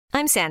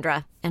I'm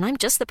Sandra, and I'm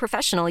just the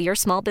professional your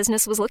small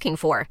business was looking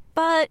for.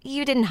 But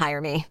you didn't hire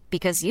me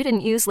because you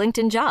didn't use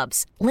LinkedIn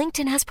Jobs.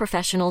 LinkedIn has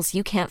professionals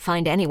you can't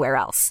find anywhere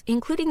else,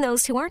 including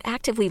those who aren't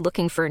actively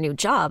looking for a new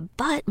job,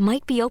 but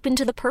might be open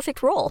to the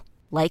perfect role,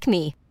 like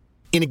me.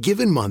 In a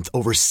given month,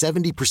 over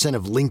 70%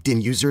 of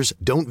LinkedIn users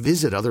don't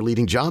visit other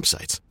leading job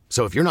sites.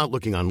 So if you're not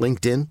looking on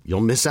LinkedIn,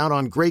 you'll miss out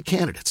on great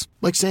candidates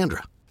like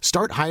Sandra.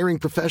 Start hiring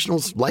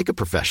professionals like a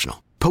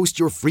professional. Post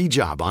your free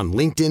job on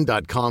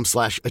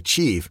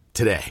linkedin.com/achieve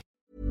today.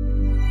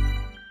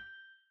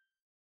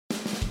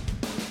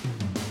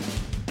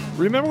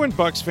 Remember when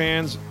Bucs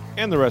fans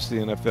and the rest of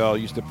the NFL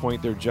used to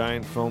point their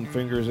giant foam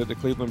fingers at the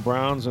Cleveland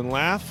Browns and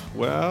laugh?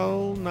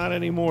 Well, not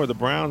anymore. The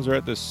Browns are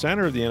at the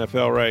center of the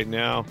NFL right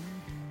now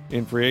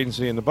in free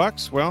agency, and the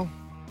Bucs, well,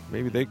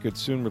 maybe they could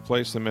soon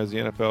replace them as the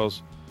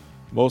NFL's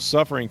most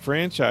suffering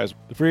franchise.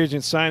 The free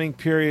agent signing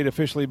period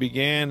officially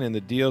began, and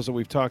the deals that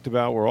we've talked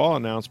about were all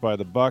announced by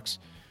the Bucs.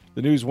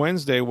 The news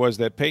Wednesday was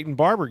that Peyton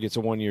Barber gets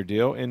a one-year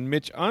deal, and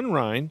Mitch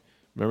Unrein,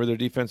 remember their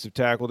defensive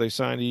tackle they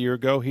signed a year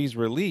ago, he's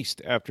released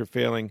after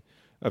failing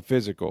a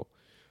physical.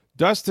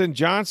 Dustin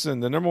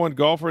Johnson, the number one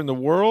golfer in the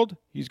world,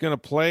 he's going to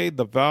play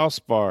the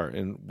Valspar.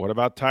 And what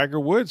about Tiger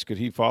Woods? Could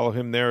he follow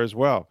him there as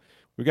well?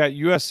 We got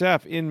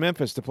USF in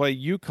Memphis to play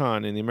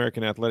UConn in the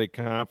American Athletic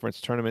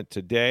Conference tournament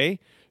today.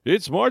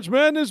 It's March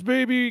Madness,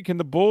 baby. Can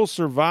the Bulls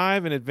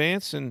survive and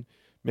advance and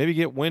maybe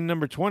get win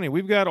number 20?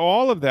 We've got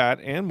all of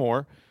that and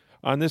more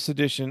on this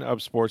edition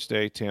of Sports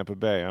Day Tampa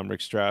Bay. I'm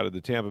Rick Stroud of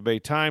the Tampa Bay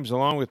Times,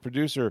 along with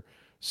producer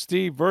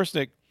Steve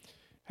Versnick.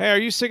 Hey, are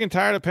you sick and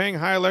tired of paying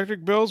high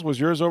electric bills? Was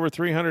yours over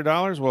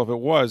 $300? Well, if it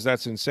was,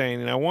 that's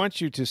insane. And I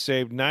want you to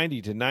save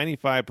 90 to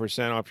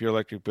 95% off your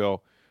electric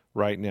bill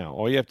right now.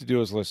 All you have to do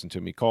is listen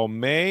to me. Call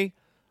May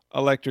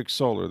Electric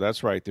Solar.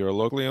 That's right. They're a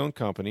locally owned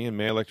company, and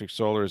May Electric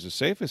Solar is the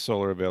safest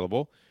solar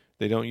available.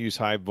 They don't use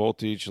high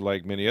voltage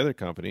like many other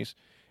companies.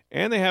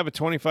 And they have a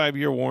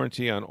 25-year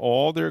warranty on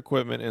all their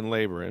equipment and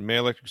labor. And May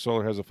Electric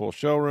Solar has a full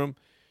showroom.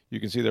 You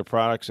can see their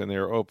products, and they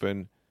are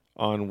open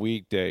on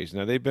weekdays.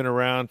 Now, they've been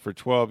around for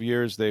 12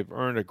 years. They've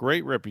earned a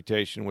great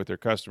reputation with their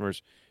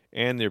customers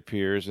and their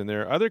peers. And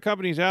there are other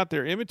companies out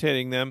there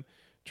imitating them,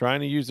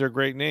 trying to use their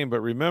great name.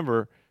 But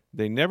remember,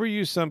 they never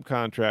use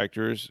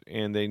subcontractors,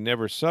 and they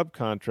never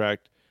subcontract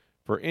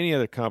for any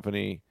other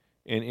company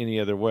in any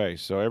other way.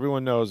 So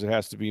everyone knows it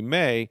has to be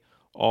May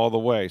all the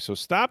way. So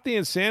stop the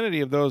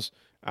insanity of those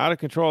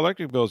out-of-control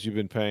electric bills you've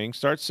been paying.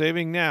 Start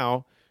saving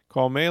now.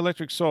 Call May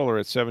Electric Solar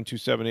at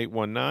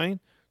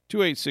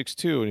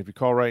 727-819-2862. And if you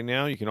call right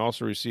now, you can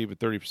also receive a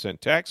 30%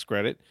 tax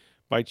credit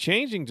by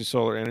changing to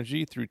solar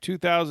energy through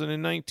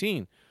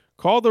 2019.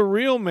 Call the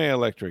real May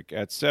Electric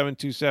at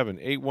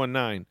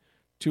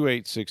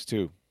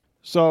 727-819-2862.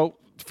 So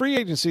free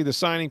agency, the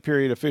signing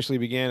period officially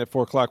began at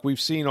 4 o'clock.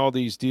 We've seen all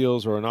these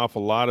deals, or an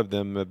awful lot of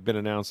them, have been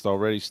announced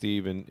already,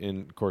 Steve.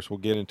 And of course, we'll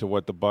get into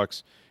what the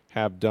Bucs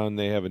have done.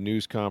 They have a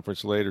news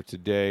conference later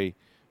today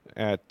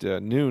at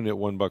noon at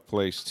One Buck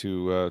Place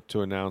to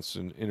announce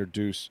and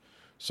introduce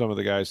some of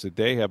the guys that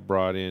they have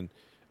brought in.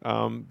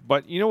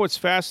 But you know what's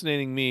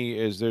fascinating me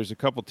is there's a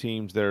couple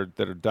teams that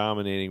are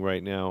dominating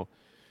right now,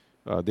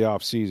 the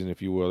offseason,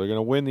 if you will. They're going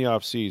to win the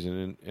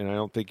offseason, and I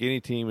don't think any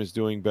team is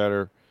doing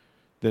better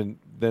than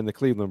the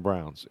Cleveland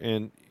Browns.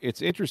 And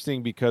it's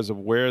interesting because of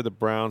where the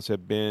Browns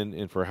have been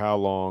and for how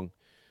long.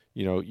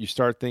 You know, you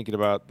start thinking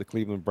about the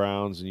Cleveland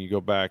Browns and you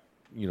go back,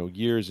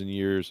 years and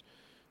years.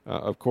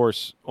 Of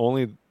course,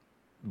 only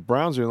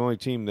Browns are the only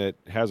team that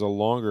has a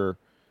longer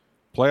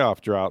playoff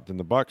drought than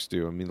the Bucs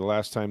do. I mean, the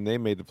last time they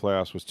made the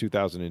playoffs was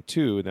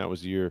 2002, and that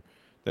was the year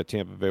that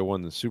Tampa Bay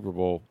won the Super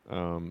Bowl,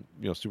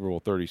 Super Bowl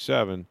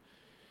 37.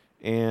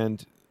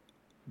 And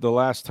the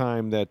last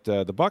time that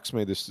the Bucs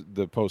made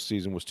the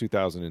postseason was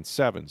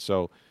 2007.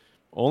 So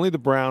only the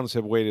Browns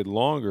have waited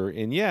longer,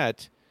 and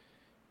yet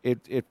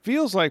it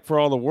feels like for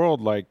all the world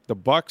like the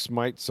Bucs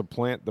might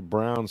supplant the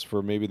Browns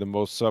for maybe the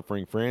most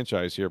suffering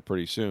franchise here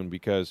pretty soon,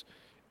 because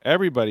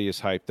everybody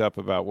is hyped up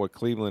about what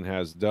Cleveland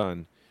has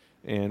done.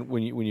 And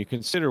when you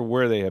consider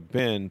where they have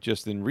been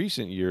just in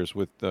recent years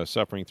with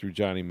suffering through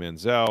Johnny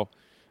Manziel,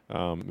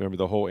 remember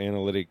the whole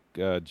analytic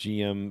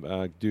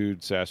GM dude,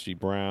 Sashi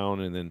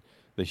Brown, and then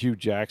the Hugh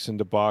Jackson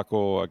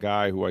debacle, a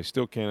guy who I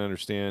still can't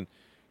understand,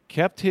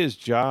 kept his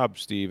job,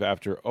 Steve,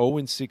 after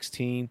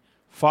 0-16,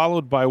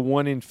 followed by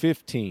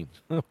 1-15,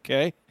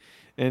 okay?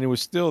 And it was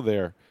still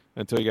there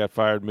until he got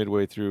fired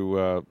midway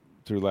through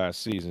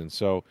last season.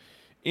 So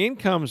in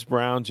comes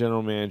Brown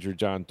general manager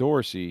John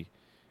Dorsey,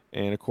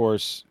 and, of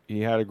course,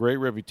 he had a great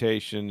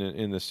reputation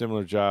in the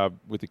similar job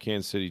with the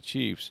Kansas City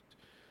Chiefs.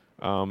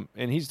 And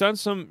he's done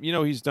some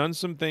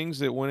things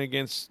that went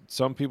against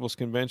some people's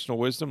conventional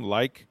wisdom,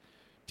 like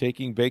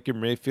taking Baker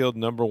Mayfield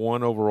number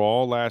 1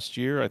 overall last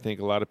year. I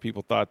think a lot of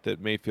people thought that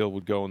Mayfield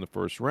would go in the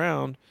first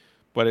round,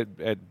 but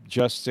at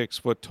just 6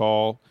 foot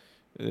tall,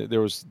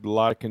 there was a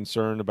lot of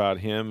concern about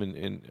him,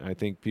 and I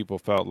think people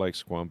felt like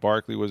Saquon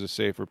Barkley was a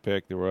safer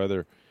pick. There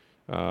were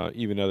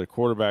even other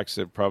quarterbacks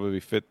that probably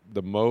fit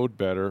the mode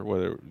better,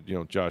 whether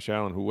Josh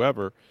Allen,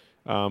 whoever.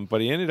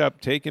 But he ended up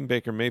taking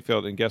Baker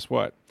Mayfield, and guess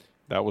what?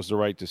 that was the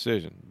right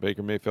decision.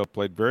 Baker Mayfield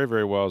played very,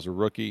 very well as a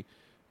rookie.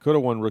 Could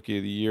have won Rookie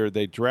of the Year.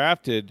 They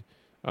drafted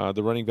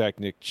the running back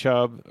Nick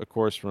Chubb, of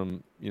course,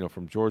 from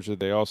Georgia.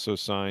 They also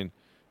signed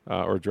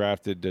or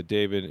drafted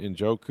David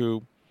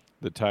Njoku,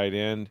 the tight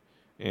end,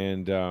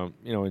 and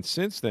and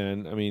since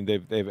then, I mean,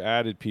 they've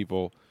added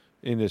people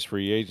in this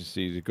free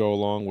agency to go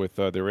along with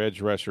their edge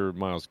rusher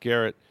Myles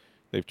Garrett.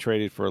 They've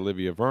traded for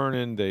Olivia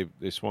Vernon.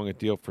 They swung a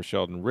deal for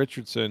Sheldon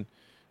Richardson,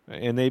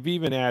 and they've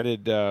even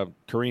added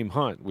Kareem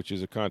Hunt, which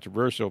is a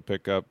controversial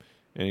pickup,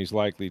 and he's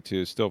likely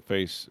to still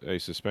face a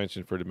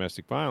suspension for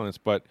domestic violence.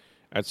 But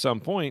at some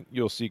point,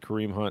 you'll see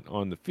Kareem Hunt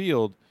on the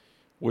field,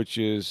 which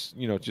is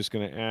just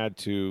going to add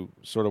to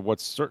sort of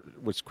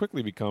what's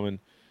quickly becoming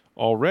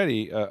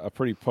already a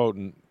pretty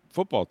potent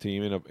football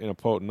team in a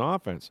potent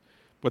offense.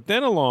 But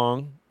then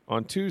along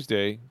on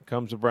Tuesday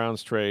comes the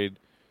Browns trade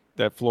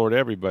that floored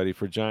everybody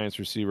for Giants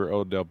receiver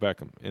Odell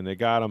Beckham, and they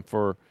got him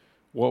for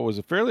what was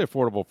a fairly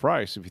affordable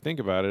price, if you think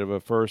about it, of a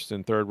first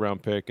and third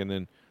round pick, and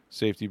then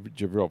safety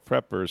Jabril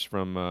Peppers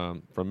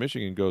from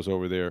Michigan goes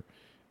over there,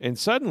 and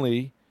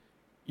suddenly,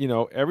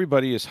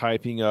 everybody is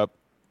hyping up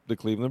the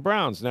Cleveland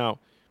Browns. Now,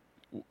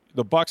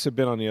 the Bucs have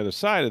been on the other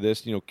side of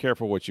this.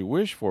 Careful what you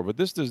wish for, but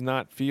this does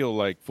not feel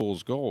like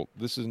fool's gold.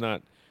 This is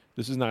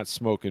not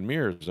smoke and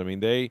mirrors. I mean,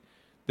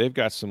 they've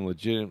got some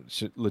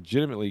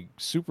legitimately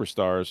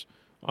superstars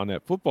on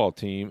that football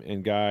team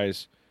and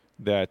guys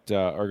that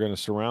are going to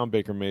surround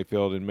Baker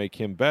Mayfield and make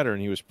him better,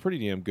 and he was pretty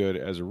damn good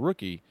as a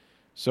rookie.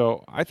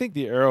 So I think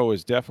the arrow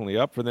is definitely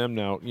up for them.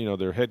 Now,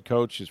 their head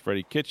coach is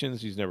Freddie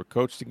Kitchens. He's never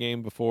coached a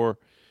game before.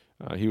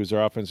 He was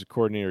their offensive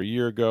coordinator a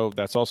year ago.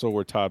 That's also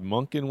where Todd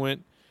Monken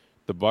went,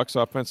 the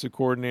Bucs offensive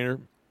coordinator.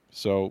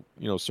 So,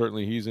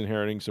 certainly he's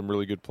inheriting some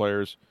really good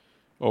players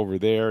over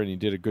there, and he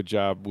did a good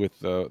job with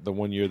the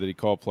 1 year that he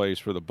called plays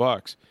for the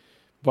Bucs.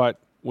 But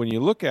when you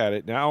look at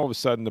it, now all of a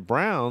sudden the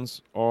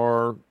Browns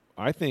are,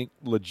 I think,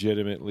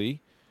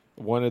 legitimately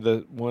one of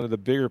the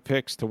bigger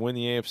picks to win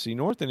the AFC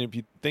North. And if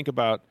you think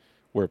about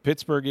where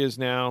Pittsburgh is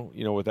now,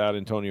 without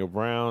Antonio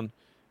Brown,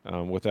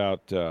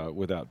 without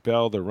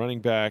Bell, their running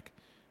back,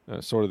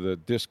 sort of the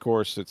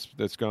discourse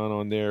that's gone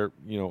on there,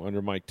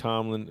 under Mike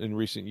Tomlin in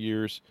recent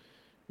years.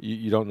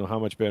 You don't know how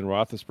much Ben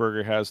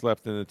Roethlisberger has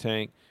left in the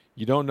tank.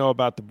 You don't know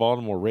about the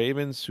Baltimore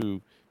Ravens,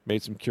 who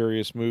made some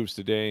curious moves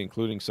today,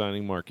 including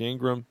signing Mark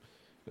Ingram.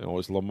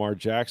 Is Lamar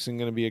Jackson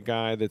going to be a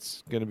guy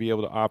that's going to be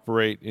able to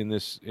operate in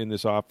this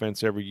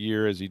offense every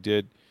year as he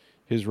did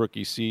his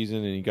rookie season,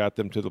 and he got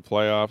them to the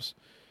playoffs?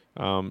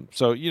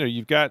 So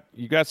you've got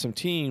some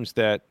teams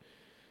that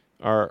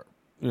are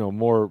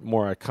more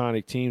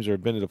iconic teams or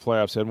have been to the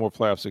playoffs, had more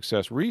playoff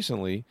success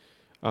recently.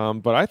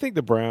 But I think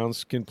the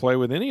Browns can play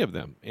with any of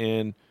them,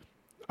 and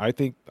I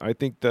think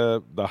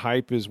the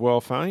hype is well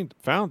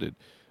founded.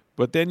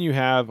 But then you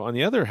have, on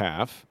the other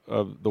half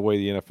of the way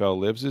the NFL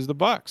lives, is the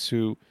Bucs,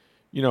 who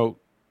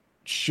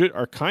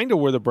are kind of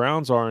where the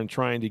Browns are in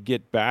trying to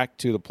get back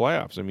to the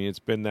playoffs. I mean, it's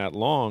been that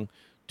long,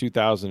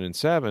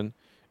 2007,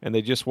 and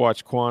they just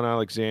watched Quan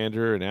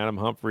Alexander and Adam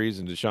Humphries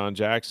and Deshaun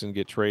Jackson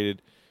get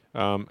traded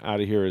out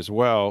of here as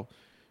well,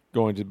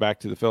 going back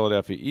to the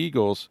Philadelphia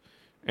Eagles.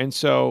 And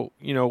so,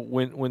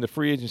 when the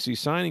free agency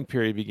signing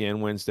period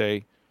began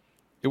Wednesday,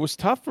 it was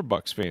tough for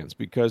Bucs fans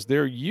because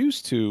they're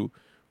used to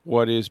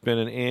what has been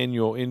an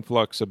annual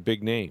influx of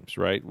big names,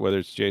 right? Whether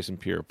it's Jason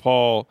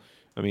Pierre-Paul.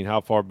 I mean,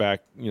 how far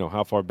back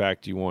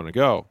do you want to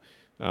go?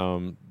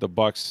 The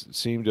Bucs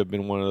seem to have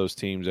been one of those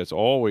teams that's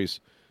always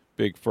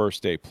big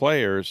first-day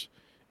players,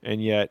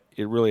 and yet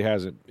it really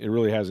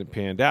hasn't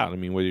panned out. I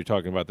mean, whether you're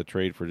talking about the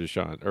trade for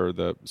Deshaun or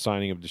the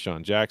signing of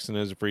Deshaun Jackson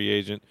as a free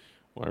agent,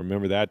 well, I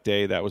remember that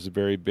day. That was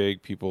very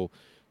big. People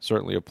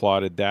certainly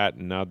applauded that,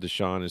 and now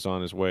Deshaun is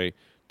on his way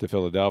to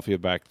Philadelphia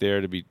back there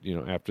to be,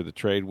 after the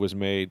trade was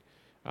made.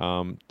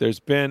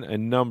 There's been a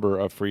number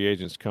of free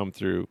agents come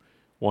through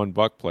one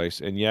Buck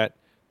place, and yet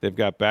they've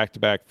got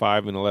back-to-back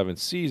 5-11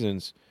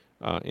 seasons.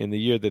 In the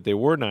year that they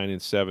were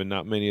 9-7,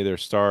 not many of their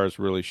stars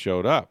really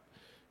showed up.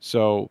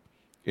 So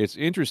it's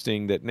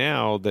interesting that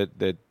now that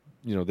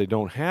they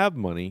don't have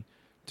money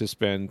to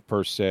spend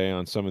per se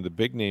on some of the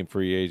big name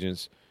free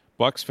agents,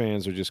 Bucs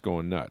fans are just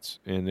going nuts,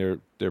 and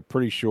they're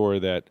pretty sure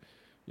that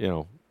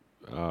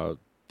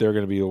they're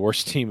going to be the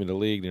worst team in the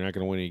league. They're not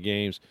going to win any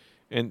games,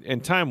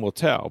 and time will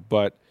tell.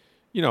 But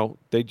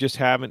they just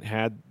haven't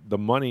had the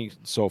money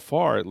so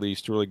far, at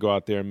least, to really go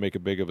out there and make a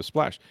big of a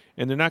splash.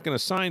 And they're not going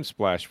to sign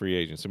splash free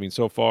agents. I mean,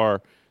 so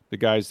far, the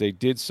guys they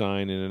did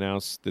sign and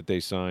announced that they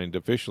signed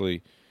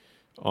officially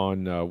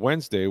on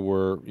Wednesday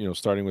were,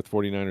 starting with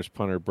 49ers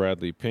punter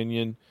Bradley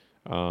Pinion.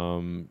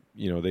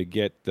 They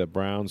get the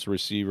Browns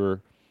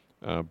receiver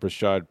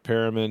Brashad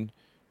Perriman,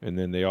 and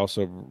then they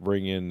also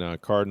bring in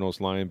Cardinals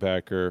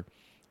linebacker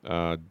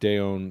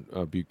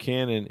Deone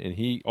Buchanan,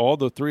 and all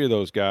the three of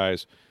those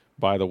guys,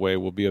 by the way,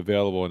 will be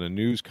available in a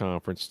news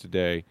conference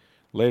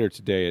later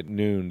today at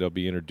noon. They'll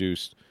be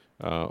introduced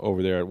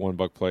over there at One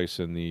Buck Place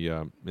in the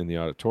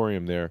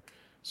auditorium there.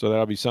 So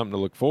that'll be something to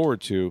look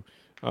forward to.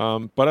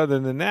 But other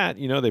than that,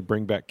 they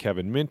bring back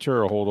Kevin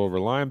Minter, a holdover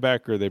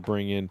linebacker. They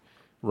bring in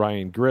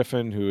Ryan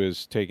Griffin, who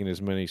has taken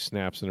as many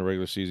snaps in a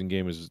regular season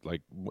game as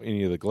like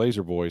any of the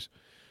Glazer boys.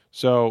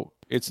 So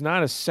it's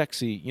not a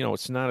sexy,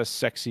 it's not a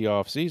sexy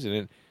offseason.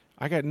 And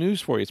I got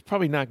news for you. It's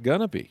probably not going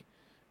to be,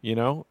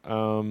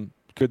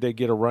 Could they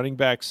get a running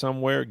back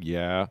somewhere?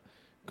 Yeah.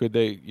 Could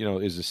they,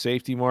 is the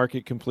safety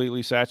market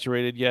completely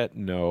saturated yet?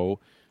 No.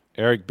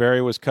 Eric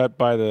Berry was cut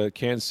by the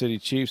Kansas City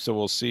Chiefs, so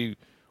we'll see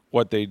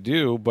what they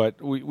do.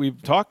 But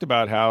we've talked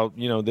about how,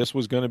 this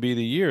was going to be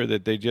the year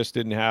that they just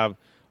didn't have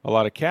a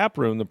lot of cap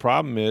room. The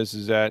problem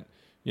is that,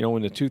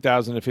 when the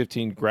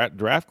 2015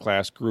 draft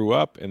class grew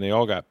up and they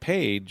all got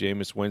paid,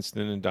 Jameis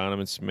Winston and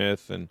Donovan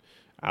Smith and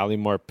Ali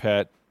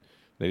Marpet,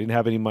 they didn't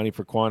have any money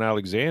for Quan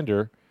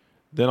Alexander.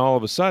 Then all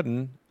of a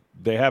sudden,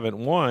 they haven't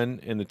won,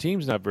 and the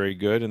team's not very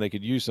good, and they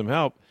could use some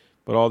help.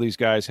 But all these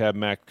guys have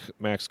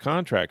max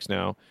contracts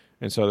now,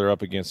 and so they're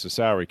up against the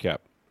salary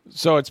cap.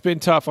 So it's been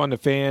tough on the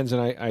fans,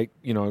 and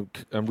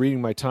I'm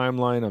reading my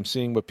timeline. I'm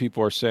seeing what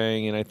people are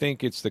saying, and I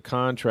think it's the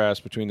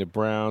contrast between the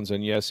Browns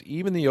and, yes,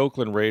 even the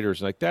Oakland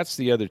Raiders. Like, that's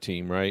the other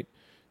team, right,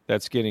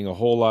 that's getting a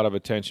whole lot of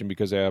attention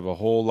because they have a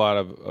whole lot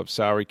of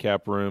salary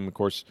cap room. Of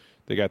course,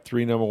 they got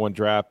 3 number 1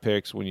 draft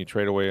picks when you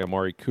trade away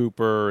Amari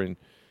Cooper and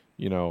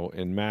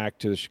Mack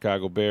to the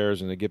Chicago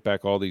Bears, and they get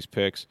back all these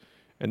picks.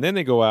 And then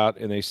they go out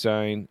and they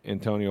sign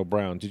Antonio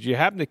Brown. Did you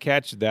happen to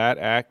catch that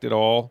act at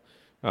all?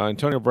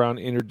 Antonio Brown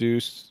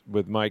introduced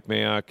with Mike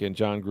Mayock and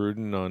John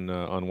Gruden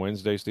on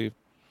Wednesday, Steve?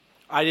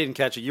 I didn't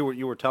catch it. You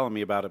were telling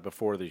me about it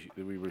before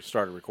we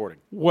started recording.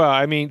 Well,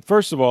 I mean,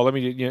 first of all,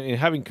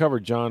 having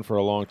covered John for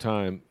a long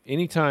time,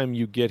 anytime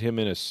you get him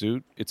in a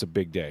suit, it's a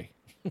big day.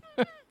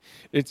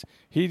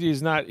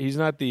 He's not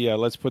the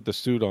let's put the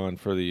suit on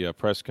for the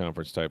press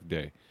conference type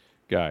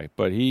guy,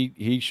 but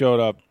he showed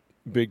up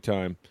big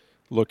time,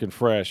 looking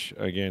fresh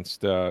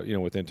against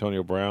with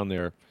Antonio Brown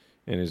there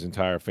and his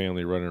entire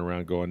family running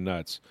around going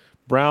nuts.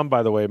 Brown,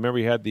 by the way, remember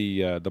he had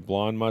the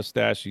blonde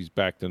mustache. He's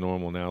back to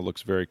normal now.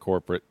 Looks very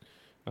corporate,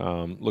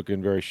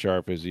 looking very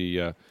sharp as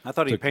he. I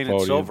thought he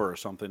painted silver or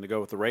something to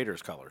go with the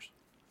Raiders colors.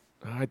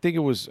 I think it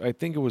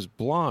was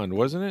blonde,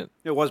 wasn't it?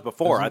 It was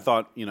before. I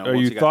thought Or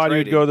you thought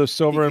he'd go the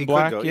silver and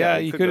black?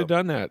 He could have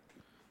done that.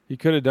 He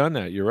could have done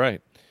that. You're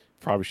right.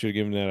 Probably should have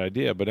given him that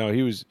idea, but no,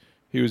 he was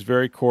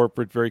very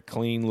corporate, very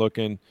clean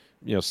looking.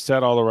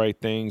 Said all the right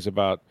things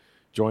about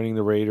joining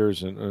the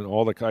Raiders and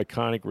all the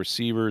iconic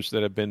receivers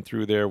that have been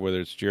through there,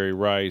 whether it's Jerry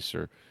Rice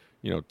or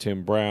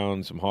Tim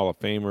Brown, some Hall of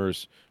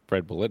Famers,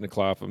 Fred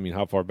Biletnikoff. I mean,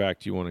 how far back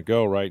do you want to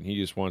go, right? And he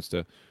just wants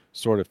to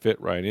sort of fit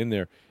right in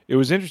there. It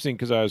was interesting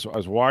because I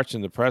was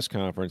watching the press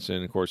conference,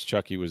 and of course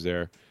Chucky was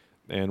there,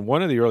 and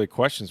one of the early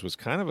questions was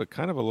kind of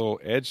a little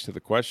edge to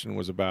the question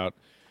was about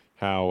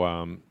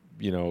how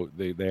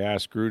they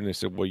asked Gruden. They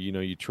said, well,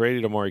 you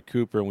traded Amari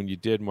Cooper, and when you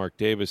did, Mark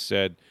Davis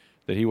said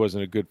that he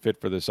wasn't a good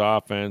fit for this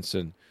offense,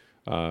 and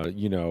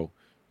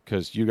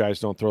because you guys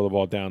don't throw the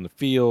ball down the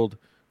field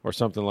or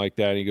something like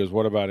that. And he goes,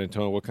 what about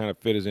Antonio? What kind of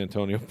fit is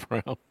Antonio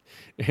Brown?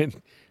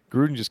 And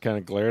Gruden just kind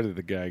of glared at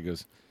the guy. He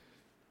goes,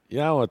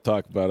 yeah, I want to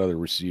talk about other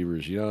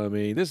receivers. You know what I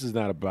mean? This is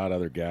not about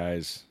other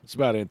guys. It's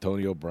about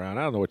Antonio Brown.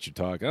 I don't know what you're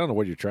talking. I don't know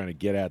what you're trying to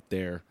get at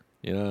there.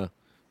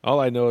 All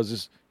I know is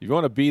this: if you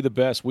want to be the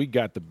best, we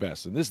got the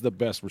best. And this is the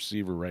best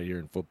receiver right here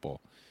in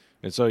football.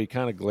 And so he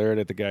kind of glared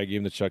at the guy, gave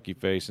him the Chucky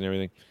face and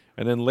everything.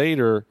 And then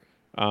later,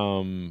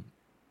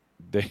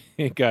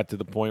 they got to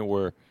the point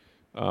where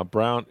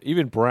Brown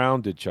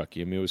did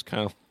Chucky. I mean,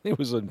 it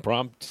was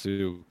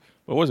impromptu,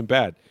 but it wasn't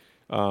bad.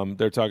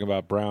 They're talking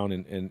about Brown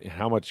and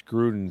how much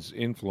Gruden's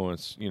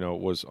influence,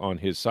 was on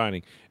his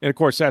signing. And, of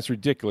course, that's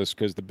ridiculous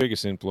because the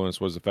biggest influence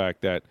was the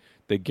fact that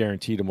they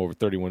guaranteed him over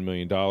 $31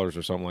 million or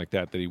something like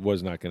that he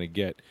was not going to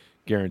get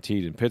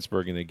guaranteed in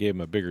Pittsburgh, and they gave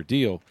him a bigger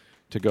deal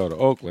to go to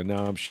Oakland.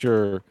 Now, I'm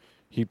sure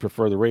he'd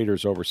prefer the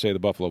Raiders over, say, the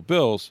Buffalo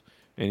Bills,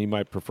 and he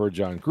might prefer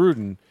John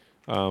Gruden.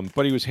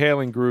 But he was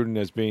hailing Gruden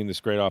as being this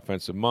great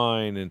offensive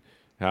mind and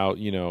how,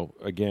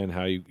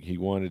 how he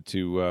wanted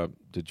to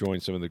join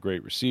some of the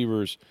great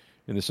receivers.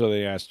 And so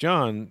they asked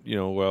John,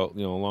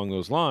 along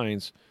those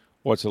lines,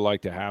 what's it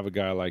like to have a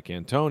guy like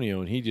Antonio?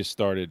 And he just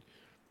started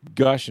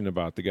gushing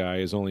about the guy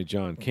as only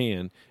John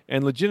can,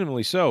 and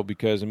legitimately so,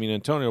 because,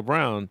 Antonio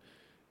Brown,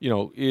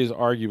 is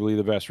arguably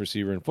the best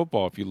receiver in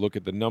football. If you look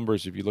at the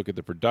numbers, if you look at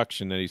the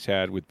production that he's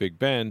had with Big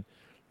Ben,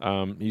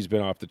 he's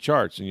been off the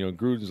charts. And,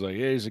 Gruden's like,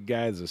 hey, he's a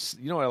guy that's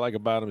what I like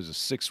about him is a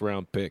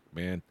 6th-round pick,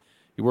 man.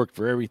 He worked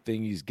for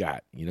everything he's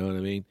got. You know what I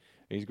mean?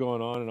 And he's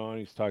going on and on.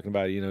 He's talking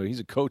about, he's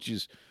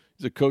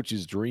a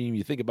coach's dream.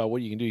 You think about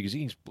what you can do because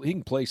he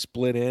can play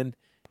split end.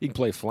 He can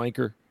play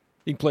flanker.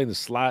 He can play in the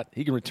slot.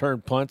 He can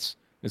return punts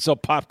and sell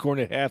popcorn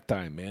at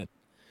halftime, man.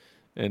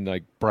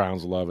 And,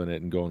 Brown's loving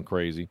it and going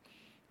crazy.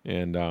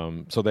 And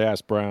so they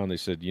asked Brown, they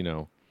said,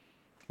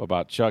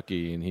 about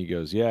Chucky. And he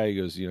goes, he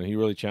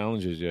really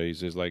challenges you. He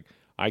says,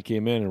 I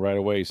came in and right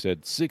away he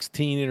said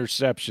 16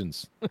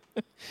 interceptions.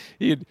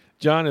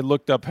 John had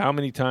looked up how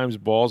many times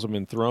balls have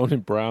been thrown in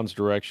Brown's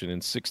direction,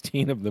 and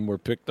 16 of them were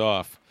picked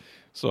off.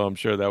 So I'm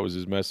sure that was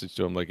his message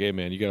to him, hey,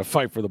 man, you got to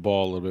fight for the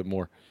ball a little bit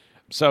more.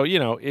 So,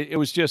 it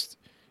was just,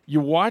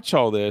 you watch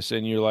all this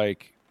and you're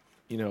like,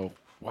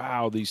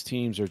 wow, these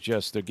teams are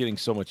they're getting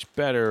so much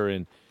better,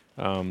 and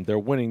they're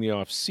winning the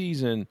off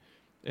season.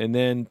 And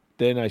then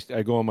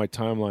I go on my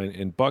timeline,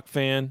 and Buck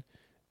fan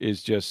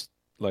is just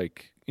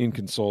like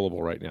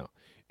inconsolable right now.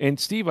 And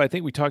Steve, I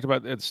think we talked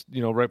about this,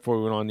 right before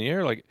we went on the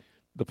air, like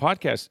the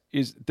podcast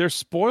is they're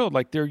spoiled,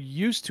 like they're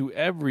used to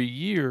every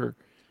year.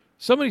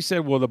 Somebody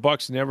said, well, the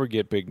Bucks never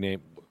get big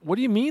name. What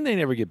do you mean they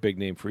never get big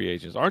name free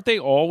agents? Aren't they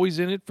always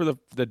in it for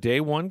the day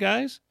one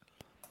guys?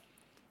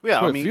 Yeah,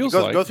 I mean,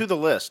 go through the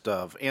list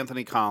of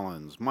Anthony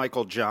Collins,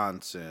 Michael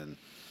Johnson,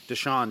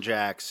 Deshaun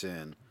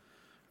Jackson,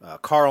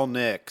 Carl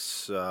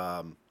Nix.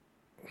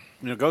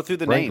 Go through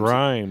the Brent names.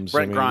 Grimes.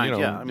 Brent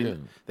Grimes.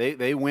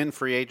 They win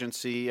free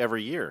agency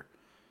every year.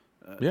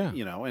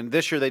 And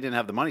this year they didn't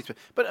have the money.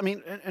 But I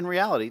mean, in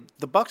reality,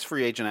 the Bucks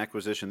free agent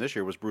acquisition this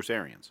year was Bruce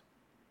Arians.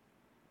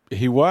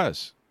 He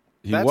was.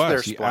 That's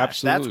their splash.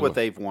 That's what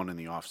they've won in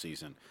the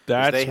offseason.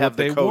 They have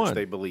the coach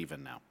they believe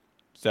in now.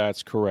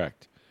 That's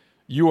correct.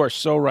 You are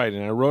so right.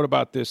 And I wrote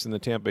about this in the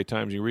Tampa Bay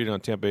Times. You read it on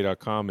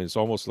TampaBay.com, and it's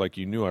almost like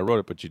you knew I wrote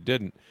it, but you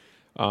didn't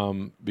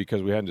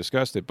because we hadn't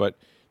discussed it. But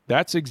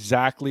that's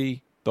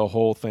exactly the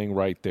whole thing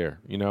right there.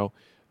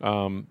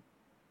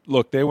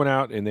 Look, they went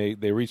out and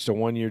they reached a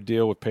 1-year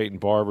deal with Peyton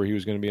Barber. He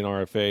was going to be an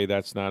RFA.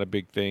 That's not a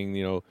big thing.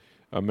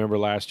 I remember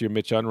last year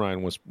Mitch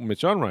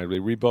Unrein. They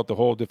rebuilt the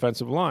whole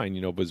defensive line.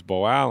 It was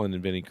Bo Allen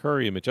and Vinny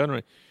Curry and Mitch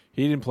Unrein.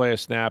 He didn't play a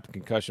snap,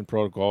 concussion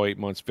protocol, 8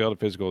 months, failed a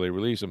physical. They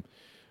released him.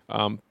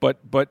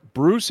 But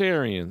Bruce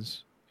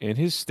Arians and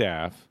his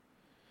staff,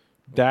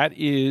 that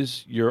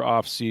is your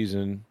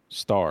offseason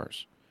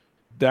stars.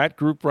 That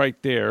group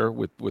right there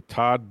with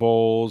Todd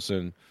Bowles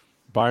and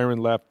Byron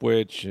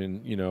Leftwich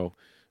and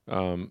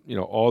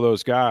all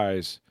those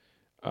guys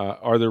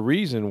are the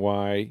reason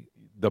why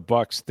the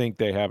Bucks think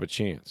they have a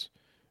chance.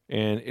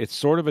 And it's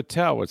sort of a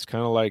tell. It's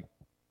kind of like,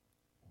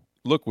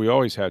 look, we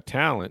always had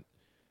talent,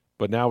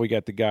 but now we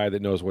got the guy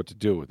that knows what to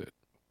do with it.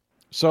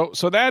 So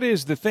that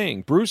is the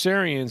thing. Bruce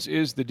Arians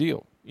is the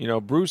deal.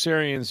 Bruce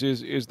Arians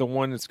is the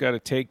one that's got to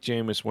take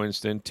Jameis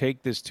Winston,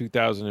 take this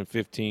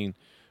 2015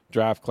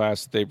 draft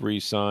class that they've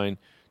re-signed,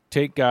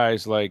 take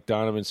guys like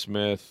Donovan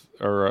Smith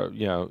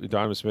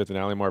Donovan Smith and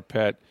Ali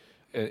Marpet,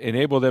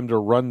 enable them to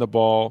run the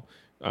ball.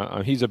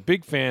 He's a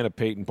big fan of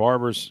Peyton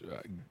Barber's.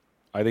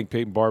 I think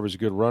Peyton Barber's a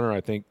good runner.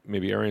 I think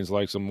maybe Arians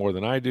likes him more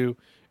than I do.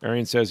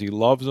 Arians says he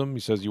loves him. He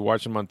says you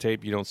watch him on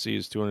tape, you don't see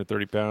his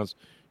 230 pounds.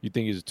 You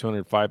think he's a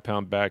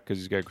 205-pound back because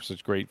he's got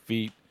such great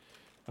feet.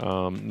 They're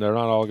not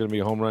all going to be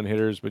home run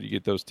hitters, but you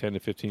get those 10 to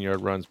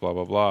 15-yard runs, blah,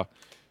 blah,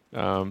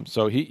 blah.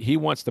 So he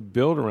wants to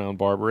build around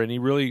Barber, and he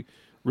really,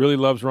 really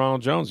loves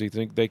Ronald Jones. He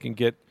thinks they can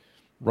get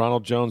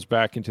Ronald Jones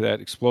back into that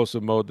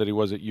explosive mode that he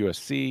was at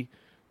USC.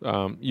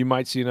 You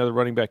might see another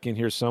running back in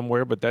here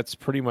somewhere, but that's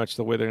pretty much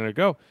the way they're going to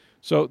go.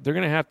 So they're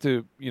going to have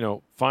to,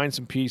 find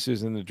some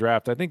pieces in the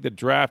draft. I think the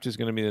draft is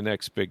going to be the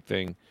next big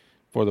thing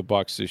for the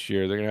Bucs this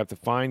year. They're going to have to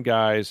find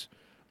guys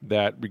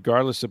that,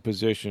 regardless of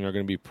position, are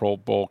going to be Pro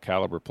Bowl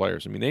caliber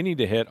players. I mean, they need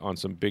to hit on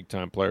some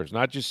big-time players,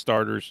 not just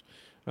starters,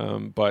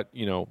 but,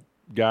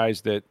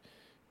 guys that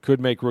could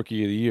make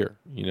Rookie of the Year,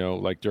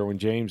 like Derwin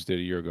James did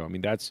a year ago. I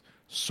mean, that's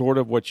sort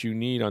of what you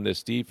need on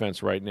this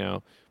defense right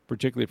now,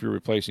 particularly if you're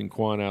replacing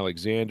Quan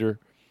Alexander.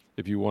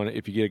 If you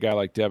get a guy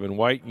like Devin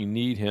White, you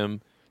need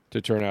him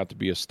to turn out to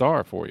be a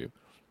star for you.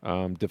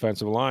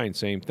 Defensive line,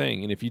 same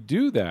thing. And if you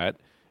do that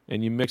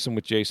and you mix them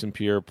with Jason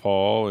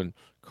Pierre-Paul and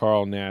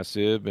Carl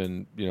Nassib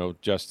and,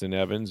 Justin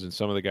Evans and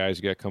some of the guys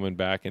you got coming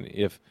back, and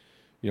if,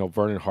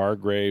 Vernon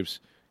Hargraves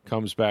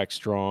comes back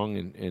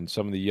strong and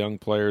some of the young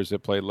players that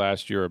played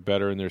last year are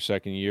better in their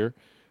second year,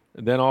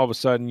 and then all of a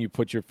sudden you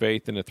put your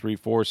faith in a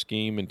 3-4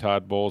 scheme and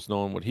Todd Bowles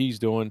knowing what he's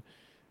doing,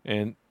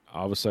 and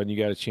all of a sudden you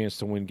got a chance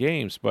to win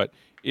games. But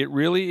it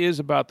really is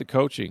about the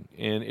coaching,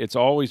 and it's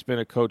always been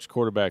a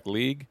coach-quarterback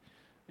league.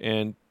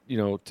 And,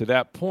 to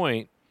that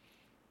point,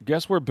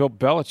 guess where Bill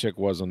Belichick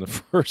was on the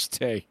first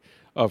day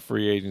of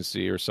free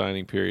agency or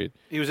signing period?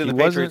 He was in the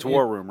Patriots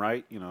war room,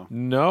 right?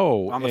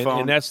 No. On the phone.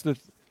 And that's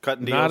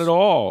cutting deals. Not at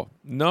all.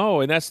 No,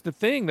 and that's the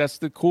thing. That's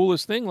the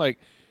coolest thing. Like,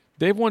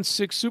 they've won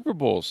 6 Super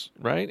Bowls,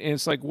 right? And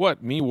it's like,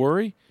 what, me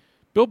worry?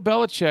 Bill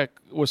Belichick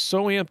was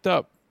so amped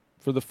up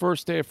for the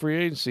first day of free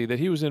agency that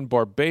he was in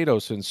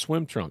Barbados in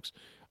swim trunks.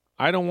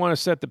 I don't want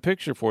to set the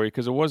picture for you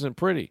because it wasn't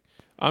pretty.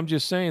 I'm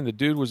just saying the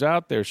dude was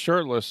out there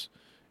shirtless,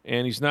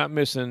 and he's not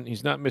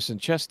missing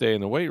chest day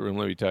in the weight room,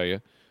 let me tell you.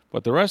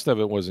 But the rest of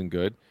it wasn't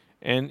good.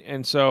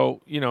 And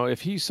so,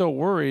 if he's so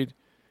worried,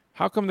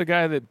 how come the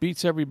guy that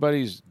beats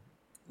everybody's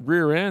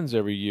rear ends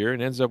every year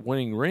and ends up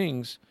winning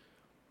rings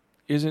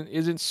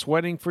isn't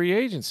sweating free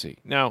agency?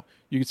 Now,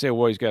 you could say,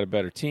 well, he's got a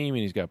better team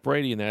and he's got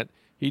Brady and that.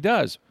 He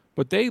does.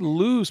 But they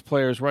lose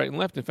players right and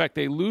left. In fact,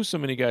 they lose so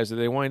many guys that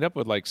they wind up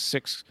with like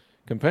 6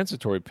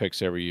 compensatory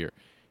picks every year.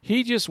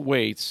 He just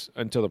waits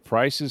until the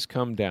prices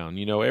come down.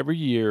 Every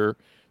year,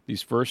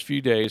 these first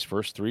few days,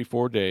 first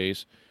 3-4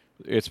 days,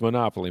 it's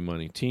monopoly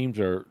money. Teams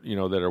are,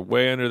 that are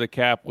way under the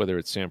cap, whether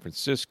it's San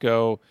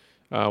Francisco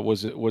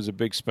was a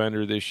big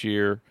spender this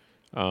year.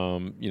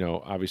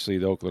 Obviously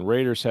the Oakland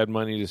Raiders had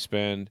money to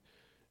spend.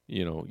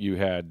 You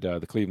had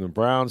the Cleveland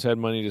Browns had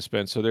money to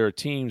spend. So there are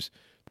teams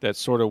that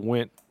sort of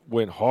went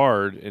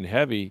hard and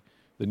heavy.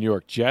 The New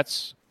York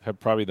Jets have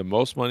probably the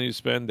most money to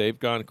spend. They've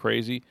gone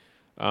crazy.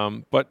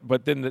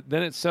 But then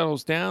it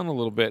settles down a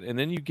little bit, and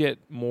then you get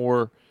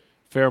more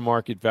fair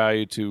market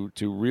value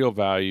to real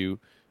value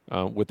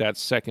with that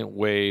second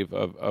wave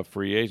of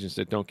free agents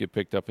that don't get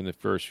picked up in the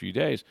first few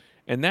days.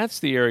 And that's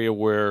the area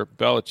where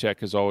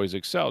Belichick has always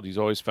excelled. He's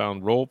always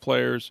found role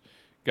players,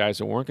 guys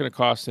that weren't going to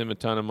cost him a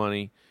ton of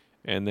money,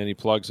 and then he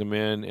plugs them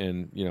in,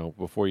 and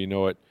before you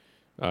know it,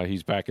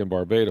 he's back in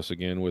Barbados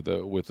again with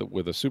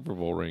a Super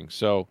Bowl ring.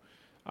 So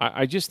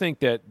I just think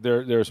that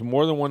there's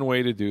more than one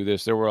way to do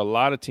this. There were a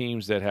lot of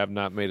teams that have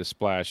not made a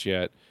splash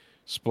yet.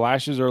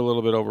 Splashes are a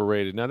little bit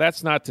overrated. Now,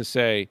 that's not to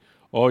say,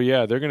 oh,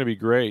 yeah, they're going to be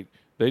great.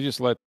 They just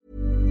let.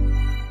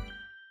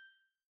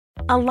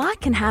 A lot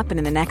can happen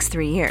in the next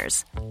 3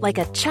 years. Like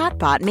a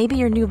chatbot may be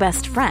your new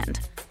best friend.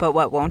 But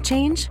what won't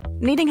change?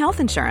 Needing health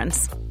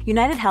insurance.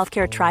 United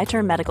Healthcare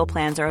Tri-Term Medical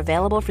Plans are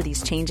available for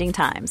these changing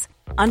times.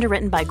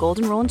 Underwritten by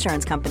Golden Rule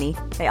Insurance Company,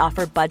 they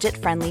offer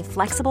budget-friendly,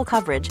 flexible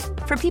coverage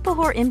for people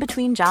who are in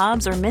between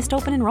jobs or missed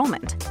open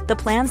enrollment. The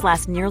plans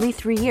last nearly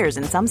 3 years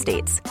in some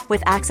states,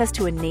 with access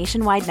to a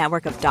nationwide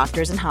network of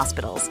doctors and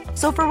hospitals.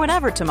 So for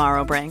whatever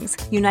tomorrow brings,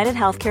 United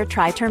Healthcare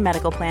Tri-Term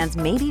Medical Plans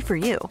may be for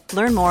you.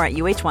 Learn more at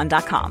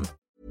uh1.com.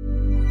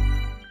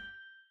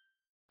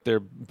 Their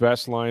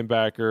best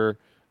linebacker,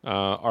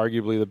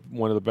 arguably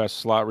one of the best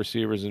slot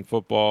receivers in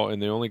football,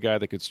 and the only guy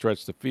that could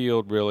stretch the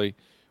field, really,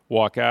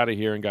 walk out of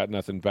here and got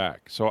nothing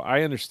back. So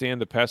I understand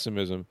the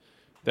pessimism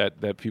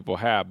that people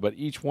have, but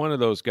each one of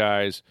those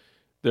guys,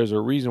 there's a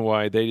reason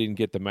why they didn't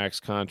get the max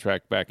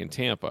contract back in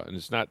Tampa. And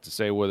it's not to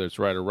say whether it's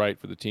right or right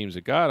for the teams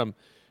that got them,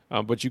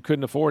 but you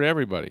couldn't afford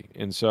everybody.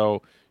 And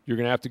so you're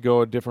going to have to go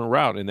a different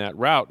route, and that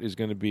route is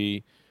going to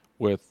be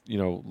with,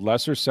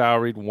 lesser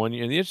salaried 1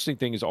 year. And the interesting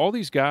thing is all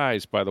these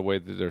guys, by the way,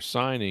 that they're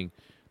signing,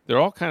 they're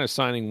all kind of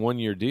signing 1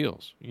 year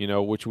deals,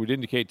 which would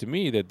indicate to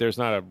me that there's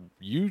not a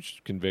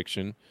huge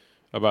conviction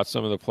about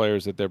some of the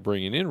players that they're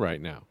bringing in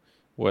right now,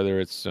 whether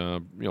it's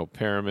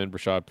Perriman,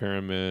 Brashad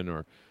Perriman,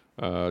 or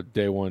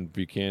Dawan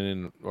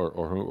Buchanan,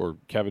 or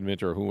Kevin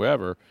Minter, or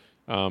whoever.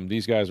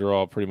 These guys are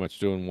all pretty much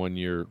doing 1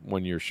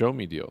 year show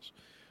me deals.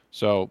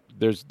 So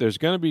there's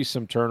going to be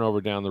some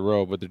turnover down the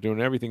road, but they're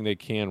doing everything they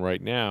can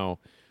right now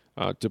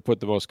to put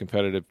the most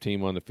competitive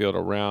team on the field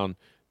around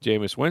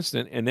Jameis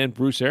Winston, and then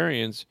Bruce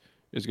Arians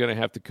is going to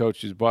have to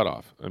coach his butt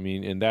off. I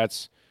mean, and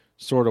that's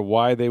sort of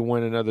why they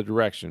went another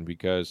direction,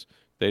 because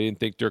they didn't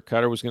think Dirk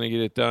Cutter was going to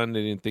get it done.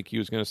 They didn't think he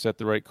was going to set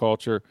the right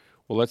culture.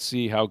 Well, let's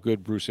see how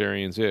good Bruce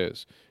Arians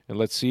is. And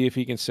let's see if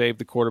he can save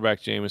the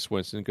quarterback, Jameis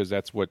Winston, because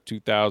that's what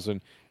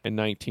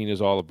 2019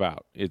 is all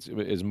about. It's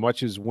as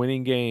much as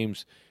winning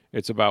games,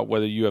 it's about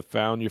whether you have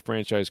found your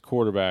franchise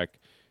quarterback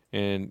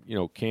and,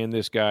 can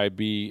this guy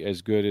be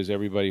as good as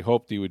everybody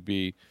hoped he would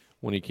be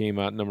when he came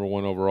out number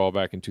 1 overall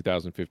back in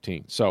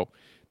 2015. So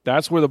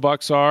that's where the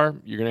Bucs are.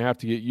 You're going to have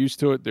to get used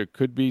to it. There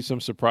could be some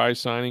surprise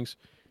signings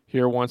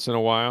here once in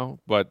a while,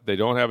 but they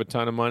don't have a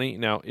ton of money.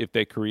 Now, if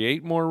they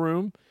create more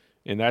room,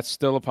 and that's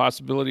still a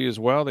possibility as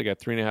well, they got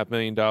 $3.5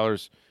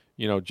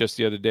 million, just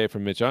the other day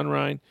from Mitch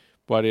Unrein.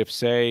 But if,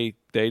 say,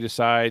 they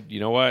decide,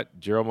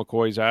 Gerald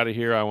McCoy's out of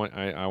here, I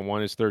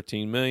want his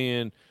 $13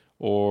 million,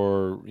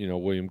 or,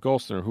 William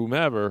Golston or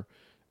whomever,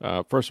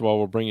 first of all,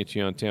 we'll bring it to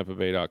you on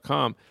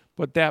TampaBay.com.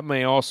 But that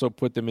may also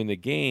put them in the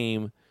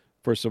game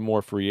for some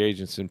more free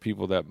agents and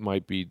people that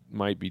might be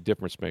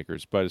difference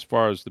makers. But as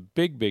far as the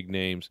big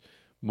names,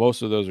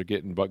 most of those are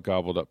getting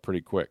gobbled up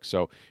pretty quick.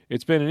 So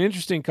it's been an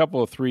interesting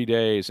couple of 3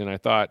 days, and I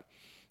thought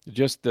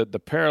just the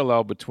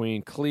parallel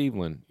between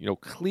Cleveland.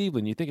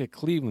 Cleveland, you think of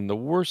Cleveland, the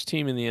worst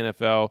team in the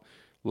NFL,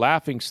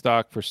 laughing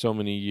stock for so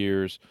many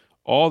years,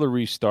 all the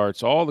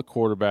restarts, all the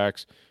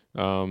quarterbacks,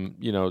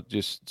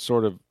 just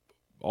sort of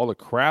all the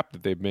crap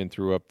that they've been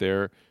through up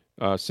there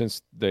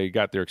since they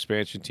got their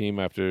expansion team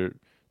after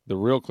the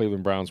real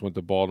Cleveland Browns went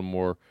to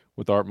Baltimore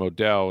with Art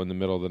Modell in the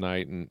middle of the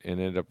night and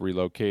ended up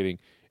relocating.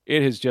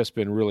 It has just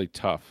been really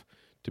tough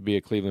to be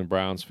a Cleveland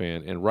Browns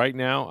fan. And right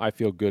now, I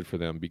feel good for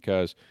them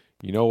because,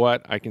 you know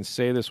what? I can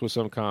say this with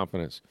some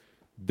confidence.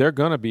 They're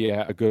going to be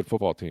a good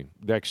football team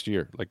next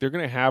year. Like, they're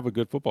going to have a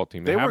good football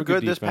team. They were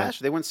good this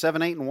past year. They went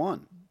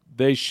 7-8-1.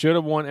 They should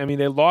have won. I mean,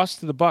 they lost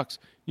to the Bucs.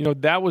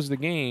 That was the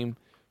game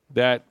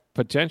that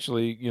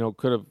potentially,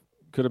 could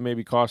have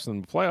maybe cost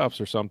them the playoffs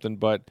or something.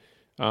 But,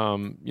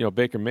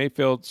 Baker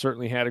Mayfield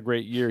certainly had a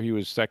great year. He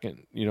was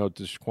second, to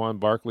Saquon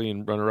Barkley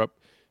and runner-up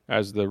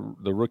as the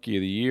rookie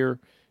of the year.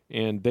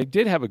 And they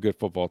did have a good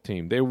football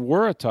team. They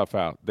were a tough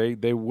out. They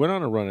went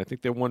on a run. I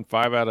think they won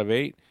 5 out of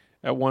 8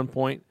 at one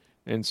point.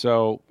 And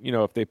so,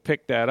 if they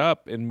pick that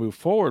up and move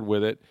forward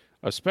with it,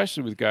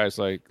 especially with guys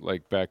like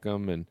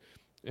Beckham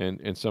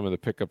and some of the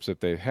pickups that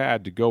they've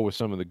had to go with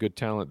some of the good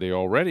talent they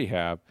already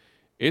have,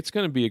 it's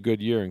going to be a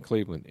good year in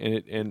Cleveland.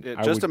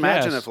 Just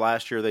imagine if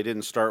last year they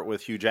didn't start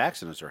with Hugh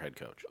Jackson as their head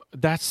coach.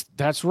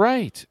 That's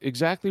right.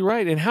 Exactly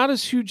right. And how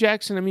does Hugh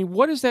Jackson, I mean,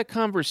 what is that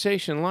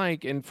conversation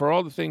like? And for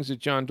all the things that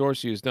John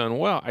Dorsey has done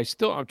well,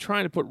 I'm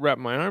trying to wrap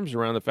my arms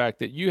around the fact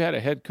that you had a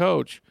head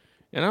coach,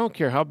 and I don't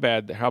care how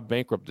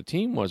bankrupt the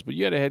team was, but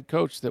you had a head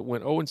coach that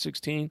went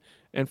 0-16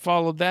 and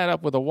followed that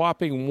up with a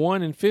whopping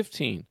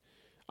 1-15.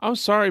 I'm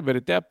sorry, but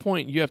at that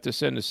point you have to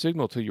send a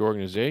signal to your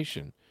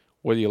organization,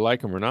 whether you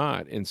like them or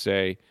not, and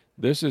say,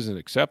 this isn't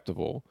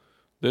acceptable.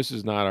 This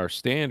is not our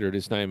standard.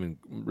 It's not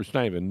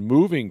even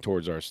moving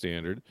towards our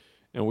standard,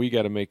 and we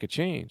got to make a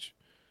change.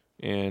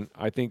 And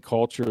I think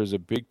culture is a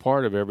big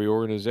part of every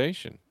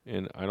organization,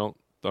 and I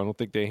don't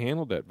think they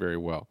handled that very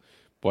well.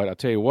 But I'll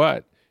tell you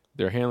what,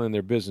 they're handling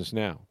their business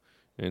now.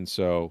 And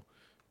so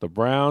the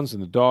Browns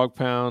and the dog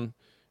pound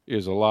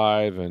is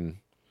alive, and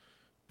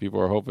people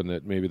are hoping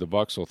that maybe the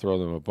Bucs will throw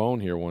them a bone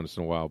here once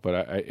in a while.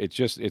 But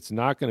it's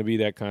not going to be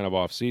that kind of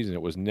offseason.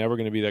 It was never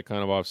going to be that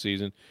kind of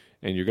offseason,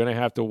 and you're going to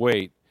have to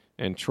wait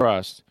and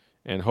trust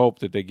and hope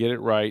that they get it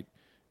right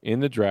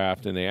in the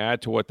draft and they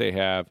add to what they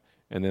have,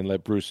 and then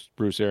let Bruce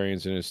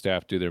Arians and his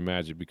staff do their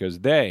magic, because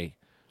they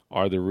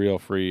are the real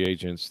free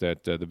agents,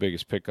 that the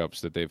biggest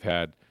pickups that they've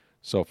had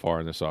so far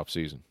in this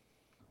offseason.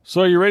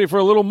 So you ready for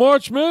a little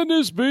March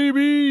Madness,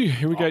 baby?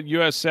 Here we got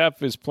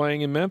USF is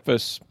playing in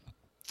Memphis.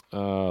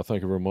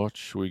 Thank you very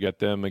much. We got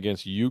them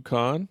against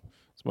UConn.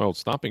 It's my old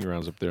stomping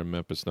grounds up there in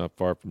Memphis, not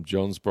far from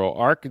Jonesboro,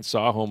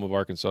 Arkansas, home of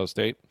Arkansas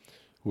State,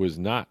 who is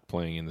not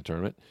playing in the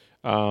tournament.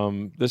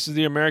 This is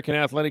the American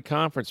Athletic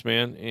Conference,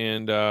 man,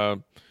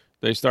 and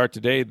they start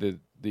today. The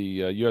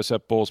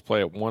USF Bulls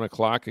play at 1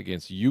 o'clock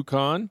against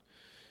UConn,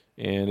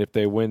 and if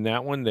they win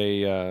that one,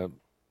 they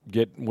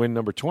get win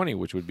number 20,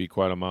 which would be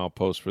quite a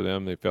milepost for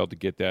them. They failed to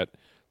get that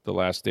the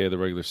last day of the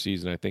regular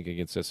season, I think,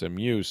 against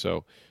SMU,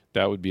 so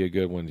that would be a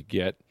good one to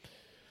get.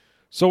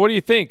 So what do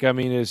you think? I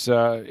mean,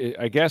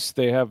 I guess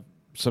they have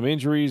some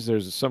injuries.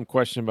 There's some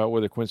question about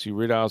whether Quincy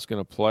Rideout is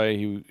going to play.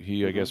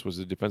 He I guess, was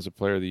the Defensive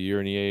Player of the Year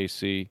in the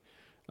AAC.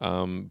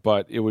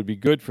 But it would be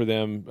good for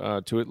them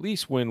to at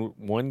least win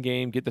one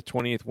game, get the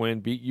 20th win,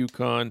 beat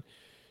UConn.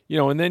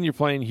 And then you're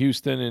playing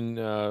Houston and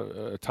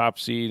a top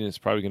seed, and it's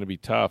probably going to be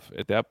tough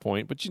at that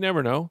point. But you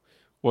never know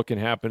what can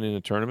happen in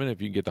a tournament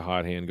if you can get the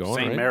hot hand going.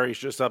 St. Mary's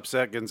just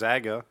upset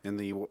Gonzaga in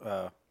the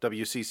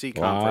WCC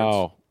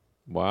conference.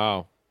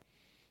 Wow.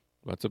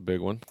 That's a big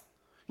one.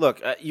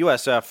 Look,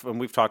 USF, and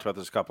we've talked about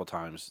this a couple of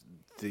times,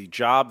 the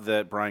job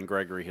that Brian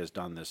Gregory has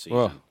done this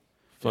season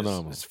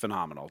is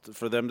phenomenal.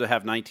 For them to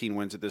have 19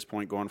 wins at this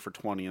point, going for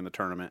 20 in the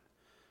tournament.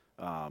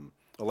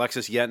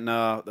 Alexis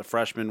Yetna, the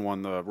freshman,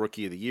 won the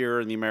Rookie of the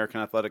Year in the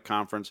American Athletic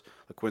Conference.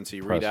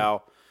 Quincy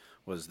Rideout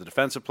was the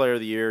Defensive Player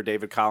of the Year.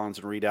 David Collins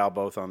and Rideout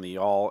both on the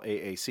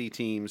All-AAC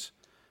teams.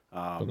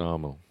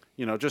 Phenomenal.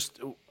 Just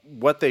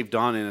what they've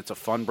done, and it's a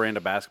fun brand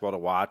of basketball to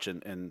watch.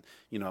 And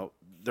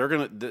they're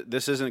gonna.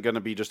 This isn't going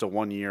to be just a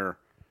 1-year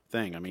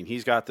thing. I mean,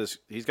 he's got this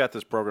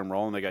program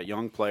rolling. They got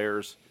young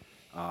players.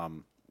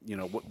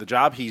 The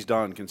job he's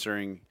done,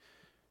 considering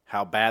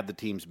how bad the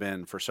team's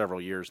been for several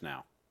years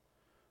now.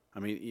 I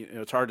mean,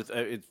 it's hard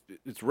to.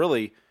 It's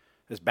really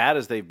as bad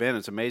as they've been.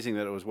 It's amazing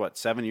that it was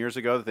 7 years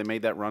ago that they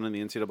made that run in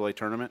the NCAA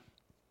tournament.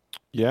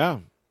 Yeah,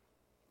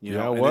 it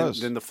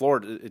was. Then the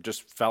floor it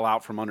just fell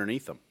out from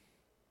underneath them.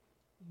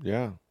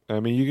 Yeah, I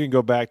mean, you can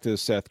go back to the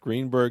Seth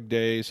Greenberg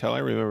days. Hell, I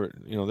remember.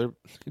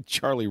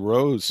 Charlie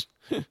Rose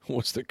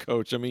was the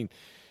coach. I mean,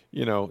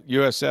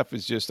 USF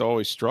has just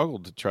always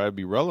struggled to try to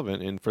be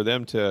relevant, and for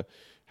them to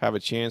have a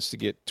chance to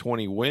get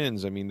 20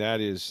 wins, I mean,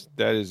 that is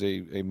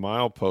a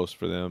milepost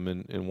for them,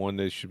 and one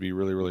they should be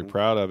really, really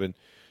proud of. And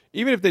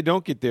even if they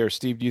don't get there,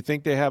 Steve, do you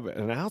think they have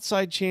an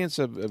outside chance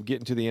of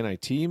getting to the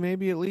NIT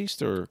maybe at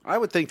least? Or I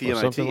would think the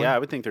NIT, I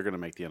would think they're going to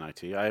make the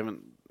NIT. I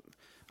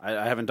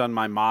haven't done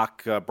my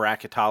mock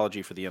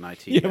bracketology for the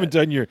NIT yet. Haven't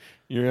done your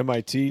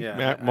MIT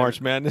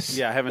March Madness?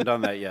 Yeah, I haven't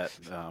done that yet.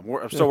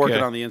 I'm still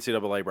working on the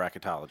NCAA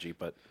bracketology,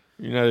 but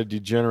you're not a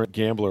degenerate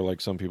gambler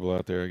like some people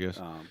out there, I guess.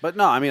 But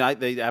no, I mean,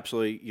 they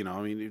absolutely,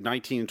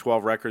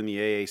 19-12 record in the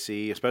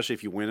AAC, especially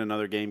if you win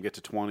another game, get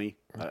to 20.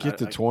 Get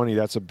to 20,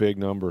 that's a big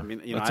number. I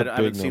mean, I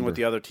haven't seen what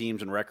the other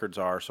teams and records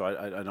are, so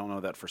I don't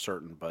know that for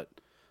certain, but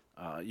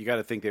you got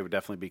to think they would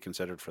definitely be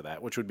considered for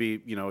that, which would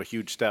be, a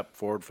huge step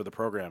forward for the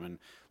program. And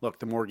look,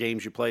 the more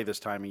games you play this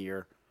time of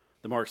year,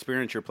 the more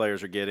experience your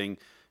players are getting,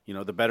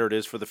 the better it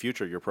is for the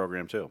future of your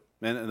program too.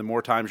 And the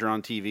more times you're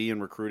on TV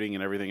and recruiting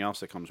and everything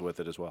else that comes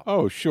with it as well.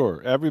 Oh,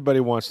 sure. Everybody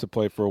wants to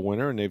play for a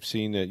winner, and they've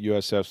seen that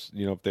USF's,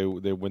 if they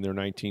win their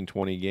 19,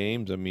 20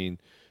 games, I mean,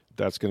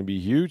 that's going to be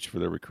huge for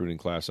their recruiting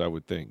class, I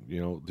would think,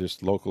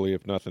 just locally,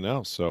 if nothing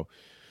else. So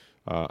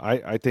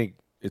I think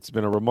it's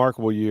been a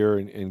remarkable year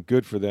and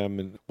good for them,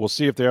 and we'll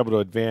see if they're able to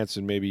advance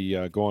and maybe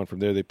go on from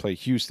there. They play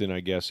Houston, I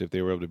guess, if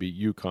they were able to beat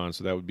UConn,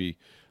 so that would be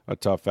a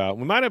tough out.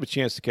 We might have a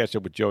chance to catch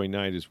up with Joey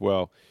Knight as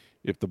well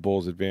if the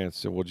Bulls advance,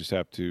 so we'll just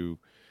have to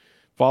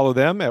follow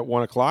them at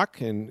 1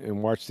 o'clock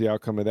and watch the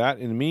outcome of that.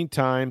 In the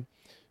meantime,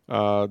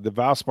 the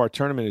Valspar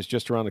tournament is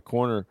just around the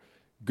corner.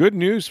 Good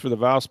news for the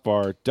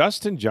Valspar.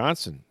 Dustin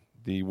Johnson,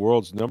 the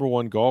world's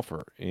 #1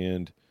 golfer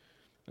and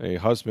a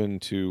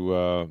husband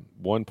to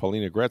one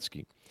Paulina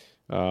Gretzky,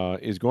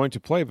 is going to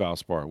play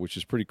Valspar, which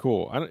is pretty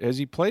cool. Has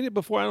he played it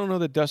before? I don't know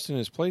that Dustin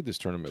has played this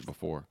tournament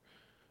before.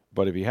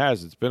 But if he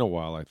has, it's been a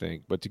while, I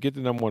think. But to get the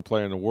 #1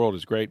 player in the world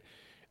is great.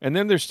 And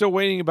then they're still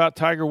waiting about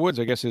Tiger Woods.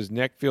 I guess his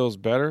neck feels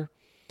better.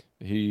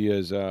 He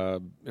is,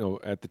 at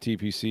the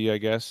TPC, I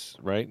guess,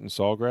 right, in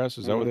Sawgrass.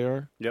 Is that where they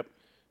are? Yep.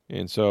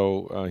 And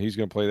so he's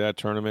going to play that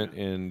tournament,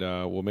 and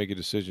we'll make a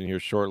decision here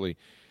shortly.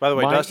 By the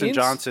way, Dustin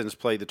Johnson's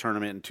played the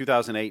tournament in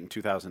 2008 and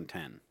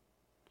 2010.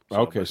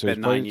 So it's been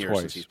 9 years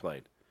since he's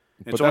played.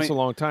 But that's a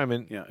long time.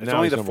 And it's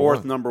only the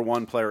fourth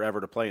 #1 player ever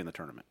to play in the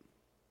tournament.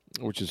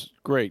 Which is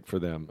great for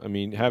them. I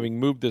mean, having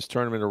moved this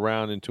tournament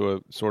around into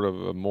a sort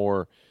of a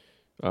more,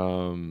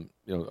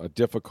 a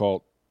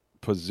difficult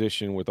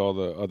position with all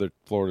the other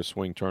Florida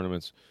swing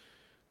tournaments.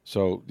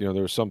 So, there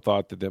was some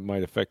thought that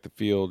might affect the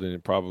field, and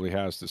it probably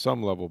has to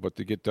some level. But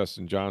to get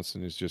Dustin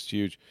Johnson is just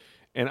huge.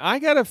 And I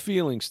got a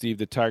feeling, Steve,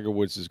 that Tiger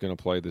Woods is going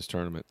to play this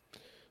tournament.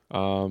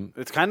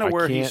 It's kind of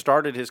where he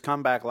started his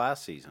comeback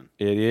last season.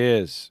 It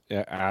is.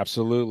 Yeah,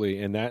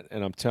 absolutely. And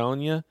I'm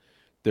telling you,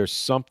 there's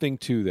something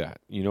to that.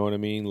 You know what I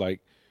mean?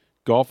 Like,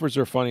 golfers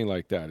are funny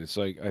like that. It's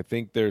like, I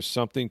think there's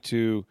something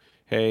to,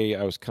 hey,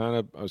 I was kind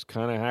of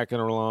hacking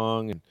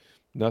along and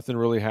nothing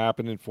really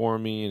happening for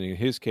me. And in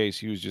his case,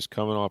 he was just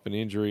coming off an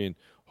injury and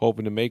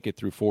hoping to make it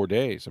through 4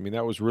 days. I mean,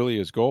 that was really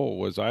his goal,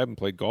 was I haven't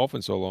played golf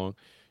in so long.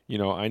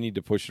 I need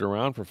to push it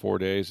around for 4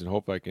 days and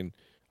hope I can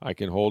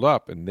hold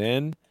up. And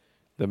then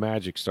the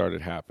magic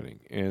started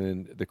happening,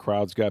 and the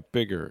crowds got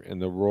bigger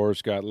and the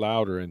roars got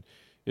louder. And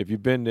if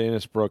you've been to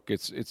Innisbrook,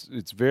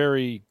 it's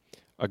very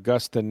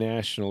Augusta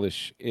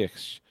National-ish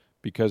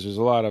because there's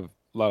a lot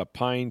of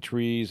pine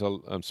trees,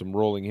 some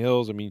rolling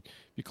hills. I mean,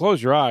 if you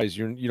close your eyes,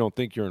 you don't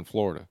think you're in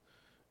Florida.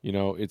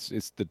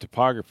 It's the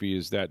topography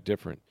is that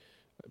different,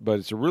 but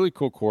it's a really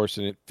cool course,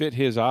 and it fit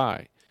his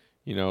eye.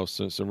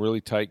 Some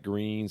really tight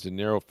greens and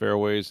narrow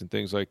fairways and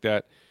things like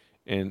that.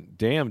 And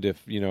damned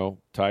if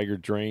Tiger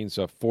drains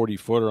a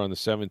 40-footer on the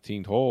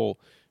 17th hole.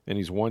 And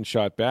he's one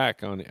shot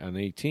back on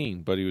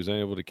 18, but he was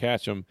unable to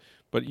catch him.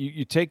 But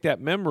you take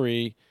that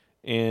memory,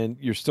 and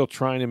you're still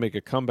trying to make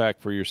a comeback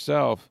for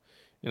yourself.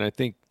 And I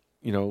think,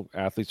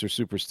 athletes are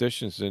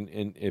superstitious,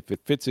 and if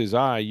it fits his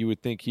eye, you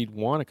would think he'd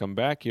want to come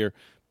back here,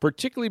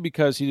 particularly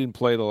because he didn't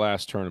play the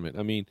last tournament.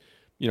 I mean,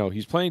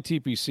 he's playing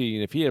TPC,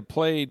 and if he had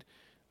played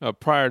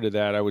prior to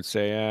that, I would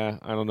say,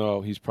 I don't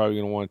know, he's probably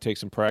going to want to take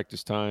some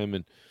practice time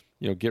and,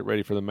 get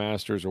ready for the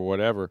Masters or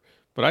whatever.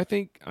 But I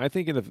think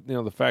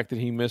in the fact that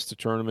he missed the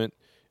tournament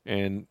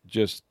and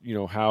just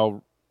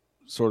how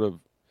sort of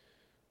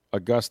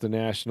Augusta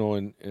National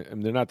and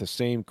they're not the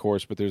same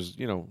course, but there's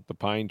the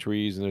pine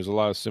trees and there's a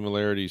lot of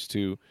similarities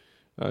to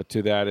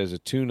that as a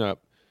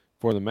tune-up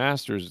for the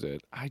Masters.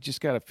 That I just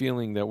got a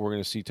feeling that we're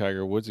going to see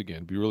Tiger Woods again.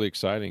 It'd be really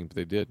exciting if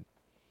they did.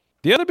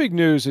 The other big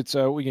news,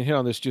 we can hit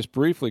on this just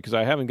briefly because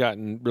I haven't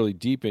gotten really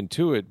deep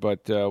into it.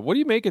 But what do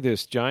you make of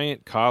this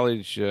giant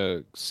college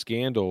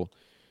scandal?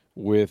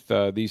 With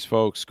these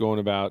folks going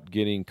about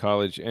getting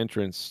college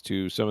entrance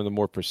to some of the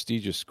more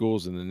prestigious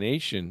schools in the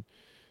nation,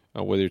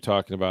 whether you're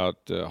talking about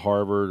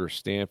Harvard or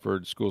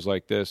Stanford, schools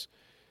like this,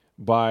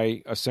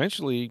 by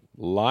essentially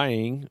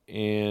lying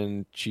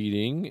and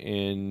cheating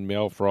and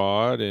mail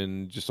fraud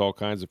and just all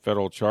kinds of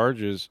federal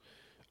charges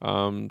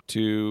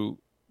to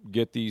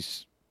get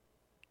these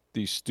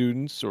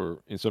students, or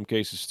in some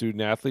cases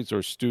student athletes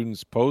or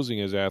students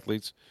posing as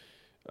athletes,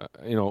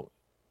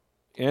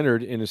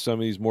 entered into some of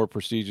these more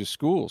prestigious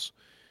schools.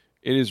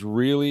 It is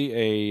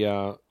really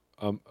a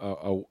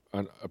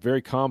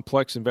very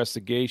complex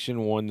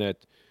investigation, one that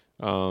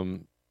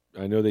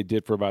I know they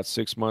did for about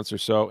 6 months or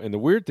so. And the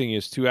weird thing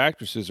is 2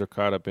 actresses are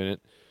caught up in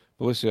it,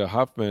 Felicity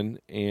Huffman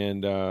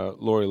and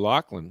Lori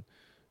Loughlin,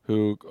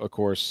 who, of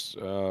course,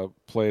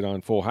 played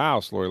on Full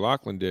House. Lori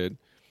Loughlin did.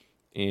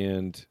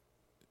 And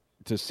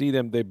to see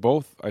them, they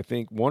both, I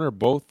think, one or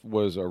both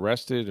was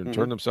arrested and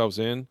turned themselves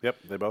in. Yep,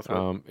 they both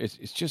were.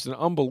 It's just an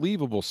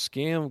unbelievable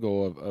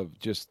scandal of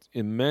just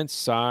immense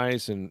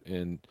size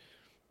and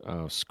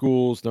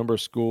schools, number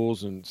of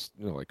schools, and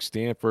like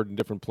Stanford and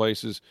different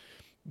places.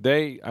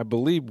 I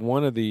believe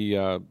one of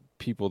the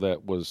people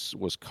that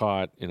was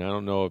caught, and I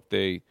don't know if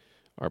they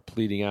are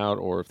pleading out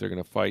or if they're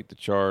going to fight the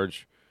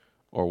charge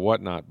or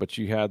whatnot. But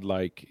you had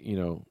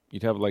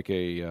you'd have like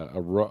a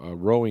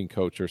rowing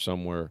coach or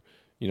somewhere.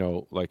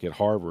 Like at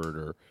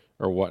Harvard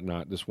or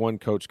whatnot. This one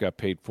coach got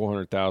paid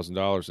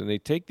 $400,000, and they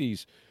take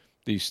these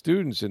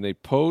students and they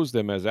pose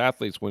them as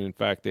athletes when in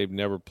fact they've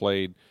never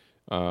played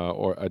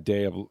or a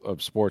day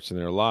of sports in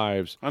their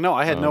lives. I know.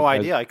 I had no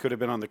idea. I could have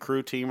been on the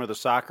crew team or the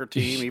soccer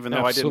team, even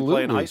though I didn't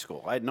play in high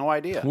school. I had no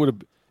idea.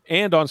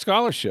 And on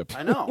scholarship.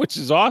 I know, which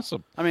is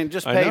awesome. I mean,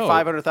 just pay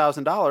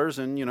 $500,000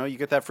 and you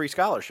get that free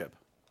scholarship.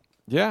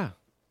 Yeah.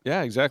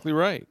 Yeah, exactly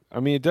right. I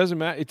mean, it doesn't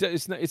matter.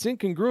 It's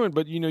incongruent,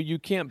 but you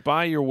can't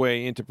buy your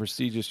way into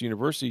prestigious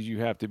universities.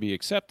 You have to be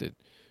accepted.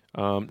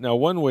 Now,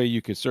 one way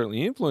you could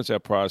certainly influence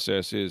that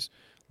process is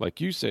like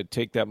you said,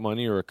 take that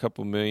money or a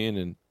couple million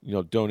and,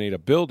 donate a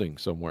building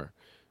somewhere.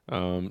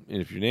 And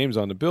if your name's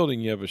on the building,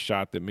 you have a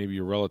shot that maybe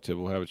your relative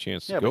will have a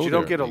chance to go there. Yeah, but you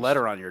don't get a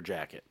letter on your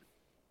jacket.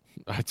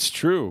 That's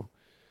true.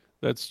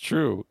 That's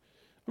true.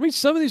 I mean,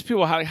 some of these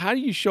people, how do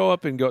you show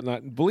up and go?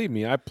 Not believe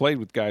me, I played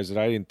with guys that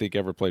I didn't think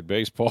ever played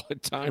baseball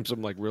at times.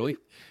 I'm like, really?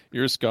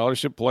 You're a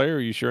scholarship player? Are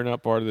you sure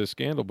not part of this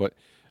scandal? But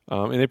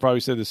and they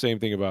probably said the same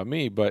thing about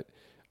me. But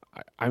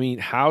I mean,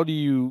 how do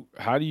you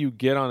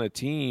get on a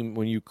team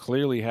when you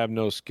clearly have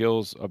no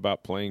skills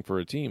about playing for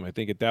a team? I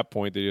think at that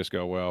point they just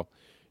go, well,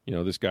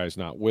 this guy's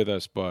not with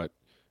us, but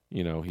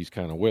he's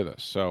kind of with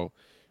us. So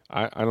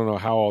I don't know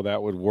how all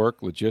that would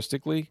work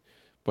logistically.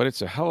 But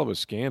it's a hell of a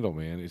scandal,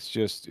 man.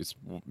 It's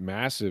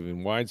massive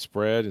and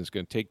widespread, and it's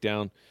going to take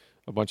down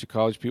a bunch of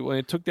college people. And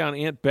it took down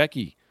Aunt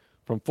Becky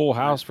from Full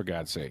House, for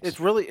God's sakes. It's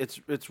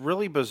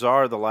really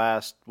bizarre the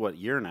last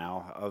year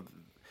now of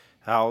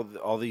how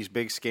all these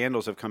big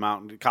scandals have come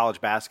out in college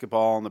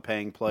basketball and the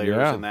paying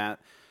players and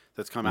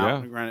that's come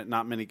out. Granted,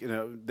 not many.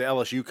 The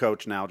LSU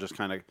coach now just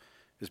kind of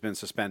has been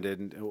suspended,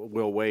 and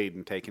Will Wade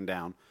and taken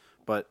down.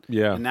 But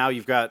and now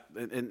you've got,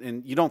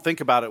 and you don't think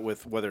about it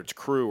with whether it's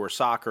crew or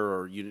soccer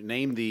or you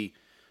name the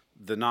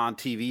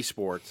non-TV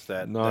sports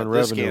that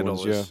this scandal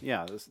ones,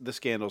 is. This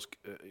scandal's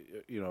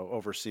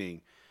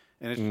overseeing,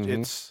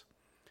 and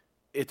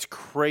it's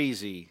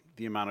crazy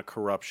the amount of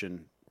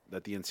corruption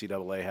that the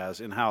NCAA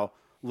has and how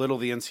little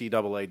the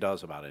NCAA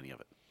does about any of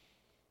it.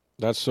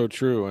 That's so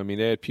true. I mean,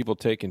 they had people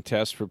taking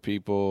tests for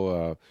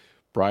people,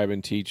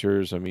 bribing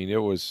teachers. I mean,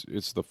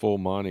 it's the full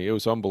Monty. It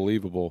was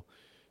unbelievable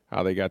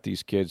how they got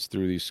these kids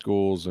through these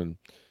schools and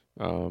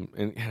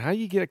how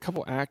you get a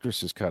couple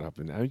actresses cut up.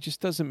 And it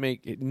just doesn't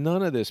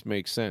none of this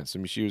makes sense. I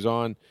mean, she was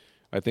on,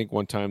 I think,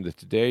 one time the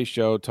Today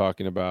Show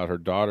talking about her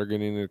daughter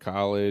getting into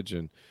college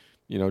and,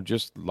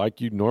 just like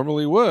you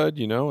normally would,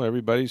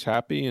 everybody's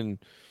happy and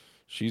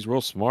she's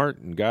real smart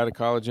and got a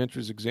college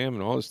entrance exam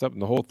and all this stuff.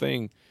 And the whole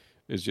thing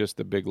is just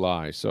a big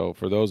lie. So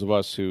for those of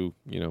us who,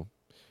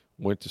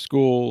 went to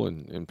school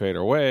and paid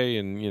our way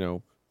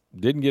and,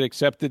 didn't get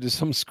accepted to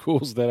some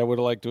schools that I would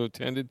have liked to have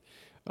attended.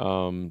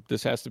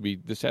 This has to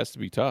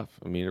be tough.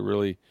 I mean, it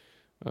really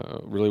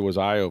was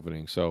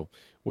eye-opening. So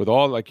with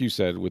all, like you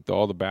said, with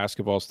all the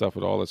basketball stuff,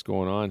 with all that's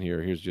going on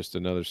here's just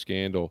another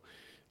scandal.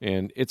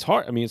 And it's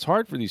hard. I mean, it's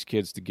hard for these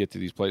kids to get to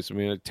these places. I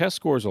mean, test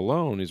scores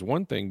alone is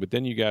one thing, but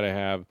then you got to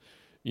have,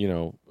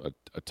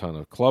 a ton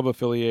of club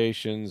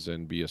affiliations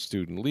and be a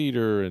student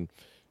leader and,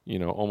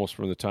 almost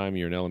from the time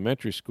you're in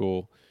elementary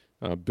school,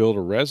 build a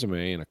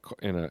resume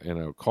and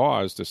a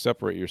cause to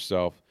separate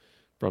yourself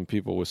from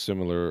people with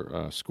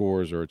similar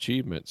scores or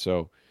achievement.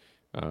 So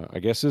I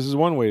guess this is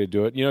one way to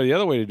do it. The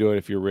other way to do it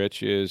if you're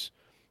rich is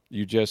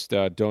you just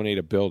donate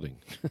a building.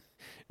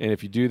 And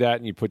if you do that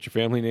and you put your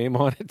family name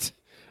on it,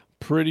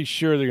 pretty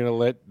sure they're going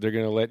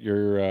to let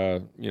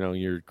your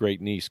your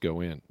great niece go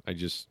in.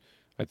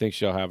 I think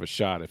she'll have a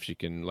shot if she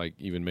can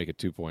even make a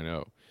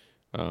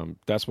 2.0.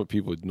 That's what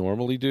people would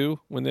normally do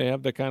when they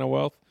have that kind of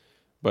wealth.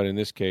 But in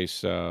this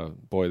case,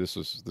 boy, this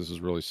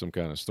is really some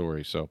kind of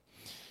story. So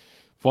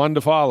fun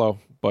to follow,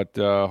 but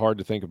hard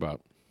to think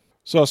about.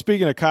 So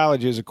speaking of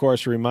colleges, of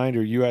course, a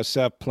reminder,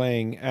 USF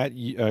playing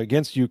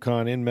against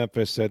UConn in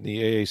Memphis at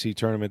the AAC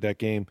tournament. That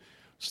game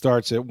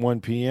starts at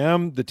 1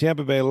 p.m. The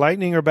Tampa Bay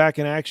Lightning are back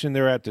in action.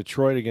 They're at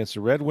Detroit against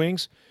the Red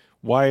Wings.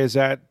 Why is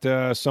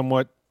that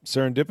somewhat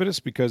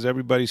serendipitous? Because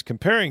everybody's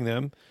comparing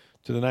them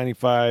to the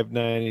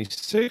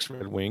 95-96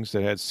 Red Wings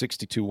that had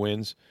 62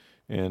 wins.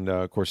 And,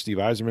 of course, Steve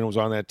Yzerman was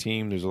on that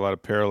team. There's a lot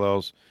of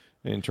parallels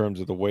in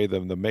terms of the way the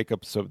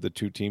makeups of the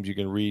two teams you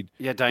can read.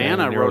 Yeah,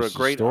 Diana wrote a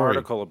great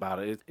article about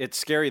it. It's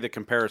scary, the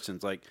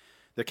comparisons. Like,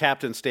 the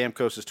captain,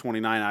 Stamkos, is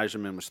 29.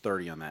 Yzerman was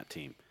 30 on that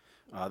team.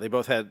 They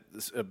both had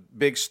a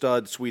big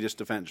stud Swedish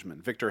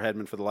defenseman. Victor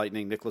Hedman for the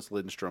Lightning, Nicholas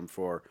Lidstrom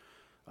for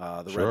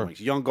the Red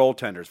Wings. Young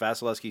goaltenders.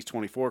 Vasilevsky's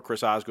 24.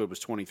 Chris Osgood was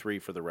 23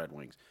 for the Red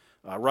Wings.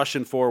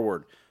 Russian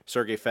forward,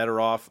 Sergei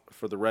Fedorov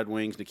for the Red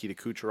Wings, Nikita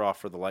Kucherov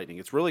for the Lightning.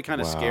 It's really kind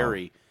of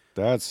scary.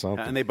 That's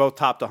something. And they both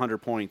topped 100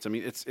 points. I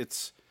mean,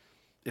 it's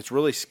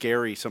really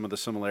scary, some of the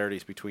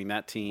similarities between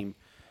that team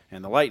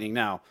and the Lightning.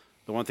 Now,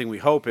 the one thing we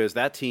hope is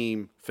that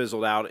team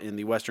fizzled out in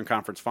the Western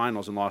Conference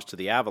Finals and lost to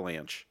the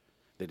Avalanche.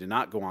 They did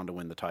not go on to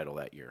win the title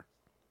that year.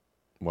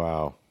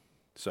 Wow.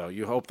 So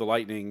you hope the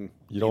Lightning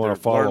you don't want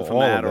to follow from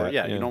all that, of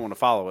that. You don't want to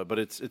follow it. But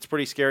it's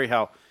pretty scary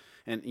how,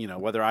 and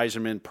whether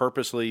Yzerman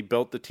purposely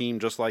built the team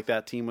just like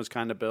that team was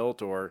kind of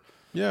built, or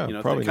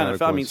probably kind not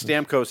of. I mean,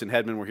 Stamkos and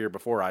Hedman were here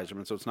before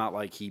Yzerman, so it's not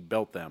like he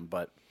built them.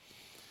 But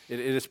it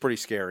is pretty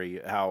scary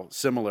how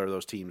similar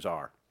those teams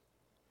are.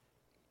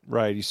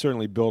 Right, he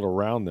certainly built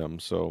around them.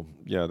 So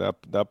yeah,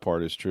 that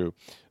part is true.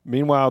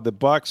 Meanwhile, the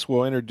Bucks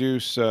will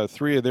introduce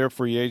three of their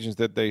free agents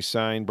that they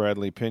signed: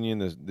 Bradley Pinion,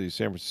 the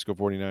San Francisco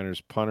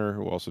 49ers punter,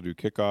 who also do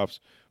kickoffs;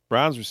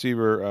 Browns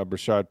receiver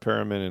Brashad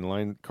Perriman;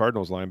 and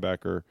Cardinals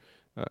linebacker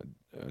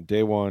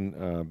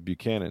Dawan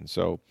Buchanan.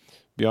 So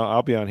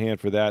I'll be on hand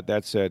for that.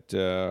 That's at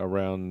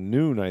around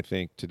noon, I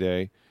think,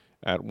 today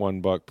at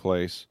 $1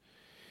 Place.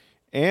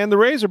 And the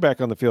Rays are back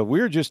on the field.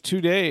 We're just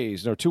 2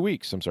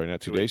 weeks. I'm sorry,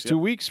 not 2 days, 2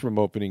 yeah. weeks from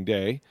opening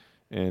day.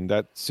 And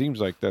that seems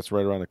like that's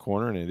right around the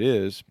corner, and it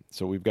is.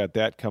 So we've got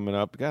that coming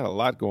up. Got a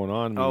lot going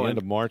on. The end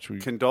of March.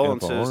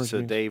 Condolences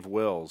to Dave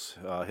Wills.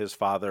 His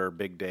father,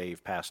 Big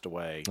Dave, passed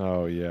away.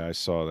 Oh, yeah, I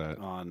saw that.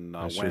 On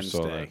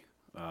Wednesday.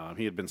 Sure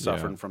he had been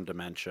suffering from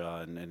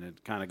dementia and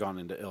had kind of gone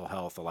into ill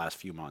health the last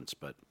few months.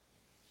 But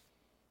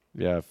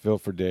yeah, feel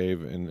for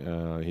Dave,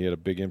 and he had a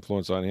big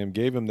influence on him.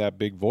 Gave him that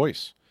big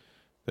voice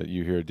that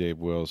you hear, Dave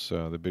Wills.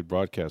 The big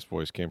broadcast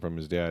voice came from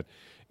his dad.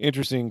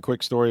 Interesting,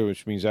 quick story,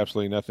 which means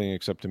absolutely nothing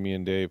except to me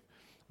and Dave.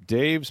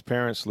 Dave's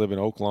parents live in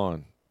Oak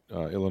Lawn,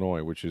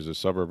 Illinois, which is a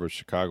suburb of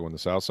Chicago on the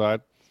south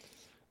side.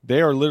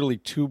 They are literally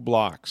 2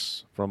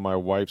 blocks from my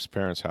wife's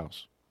parents'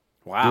 house.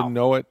 Wow. Didn't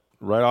know it.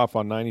 Right off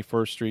on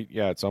 91st Street.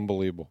 Yeah, it's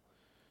unbelievable.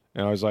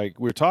 And I was like,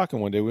 we were talking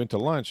one day. We went to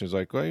lunch. I was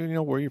like,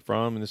 well, where are you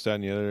from? And this, that,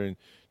 and the other. And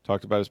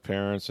talked about his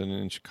parents and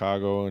in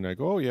Chicago. And I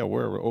go, oh, yeah,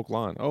 where? Oak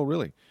Lawn. Oh,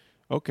 really?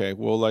 Okay.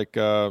 Well,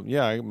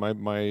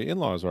 my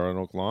in-laws are on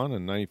Oak Lawn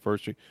and 91st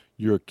Street.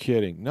 You're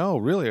kidding. No,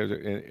 really.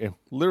 And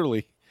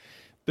literally,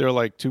 they're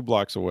like 2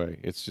 blocks away.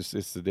 It's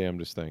the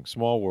damnedest thing.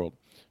 Small world.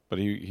 But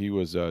he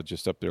was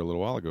just up there a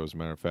little while ago, as a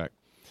matter of fact.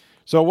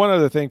 So one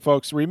other thing,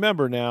 folks,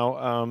 remember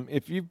now,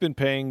 if you've been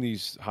paying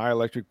these high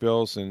electric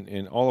bills,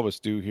 and all of us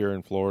do here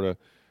in Florida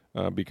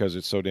because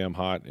it's so damn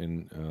hot,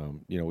 and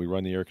we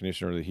run the air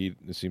conditioner or the heat,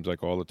 it seems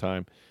like all the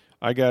time,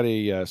 I got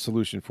a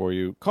solution for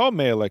you. Call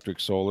May Electric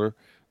Solar.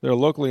 They're a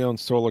locally owned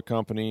solar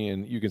company,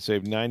 and you can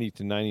save 90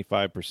 to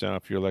 95%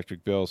 off your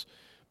electric bills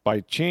by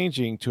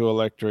changing to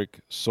electric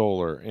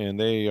solar. And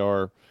they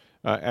are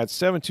at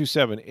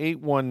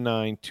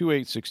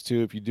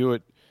 727-819-2862. If you do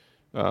it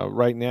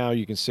right now,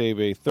 you can save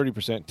a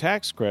 30%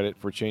 tax credit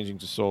for changing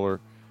to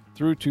solar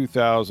through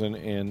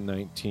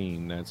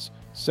 2019. That's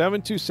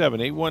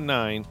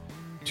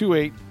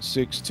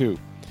 727-819-2862.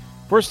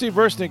 For Steve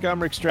Versnick,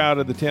 I'm Rick Stroud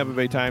of the Tampa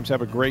Bay Times.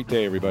 Have a great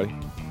day, everybody.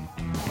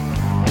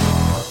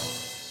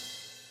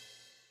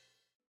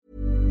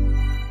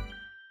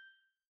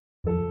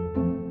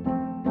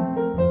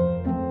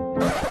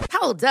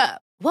 Hold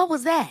up. What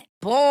was that?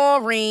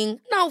 Boring.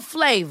 No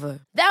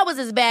flavor. That was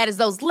as bad as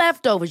those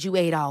leftovers you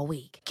ate all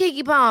week.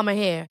 Keke Palmer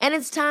here, and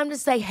it's time to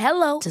say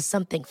hello to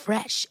something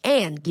fresh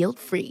and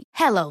guilt-free.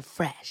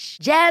 HelloFresh.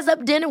 Jazz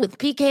up dinner with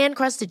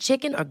pecan-crusted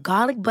chicken or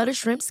garlic butter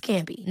shrimp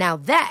scampi. Now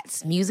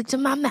that's music to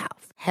my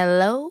mouth.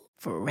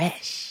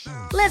 HelloFresh.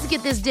 Let's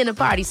get this dinner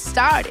party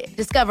started.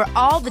 Discover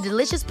all the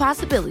delicious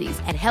possibilities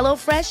at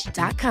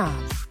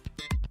HelloFresh.com.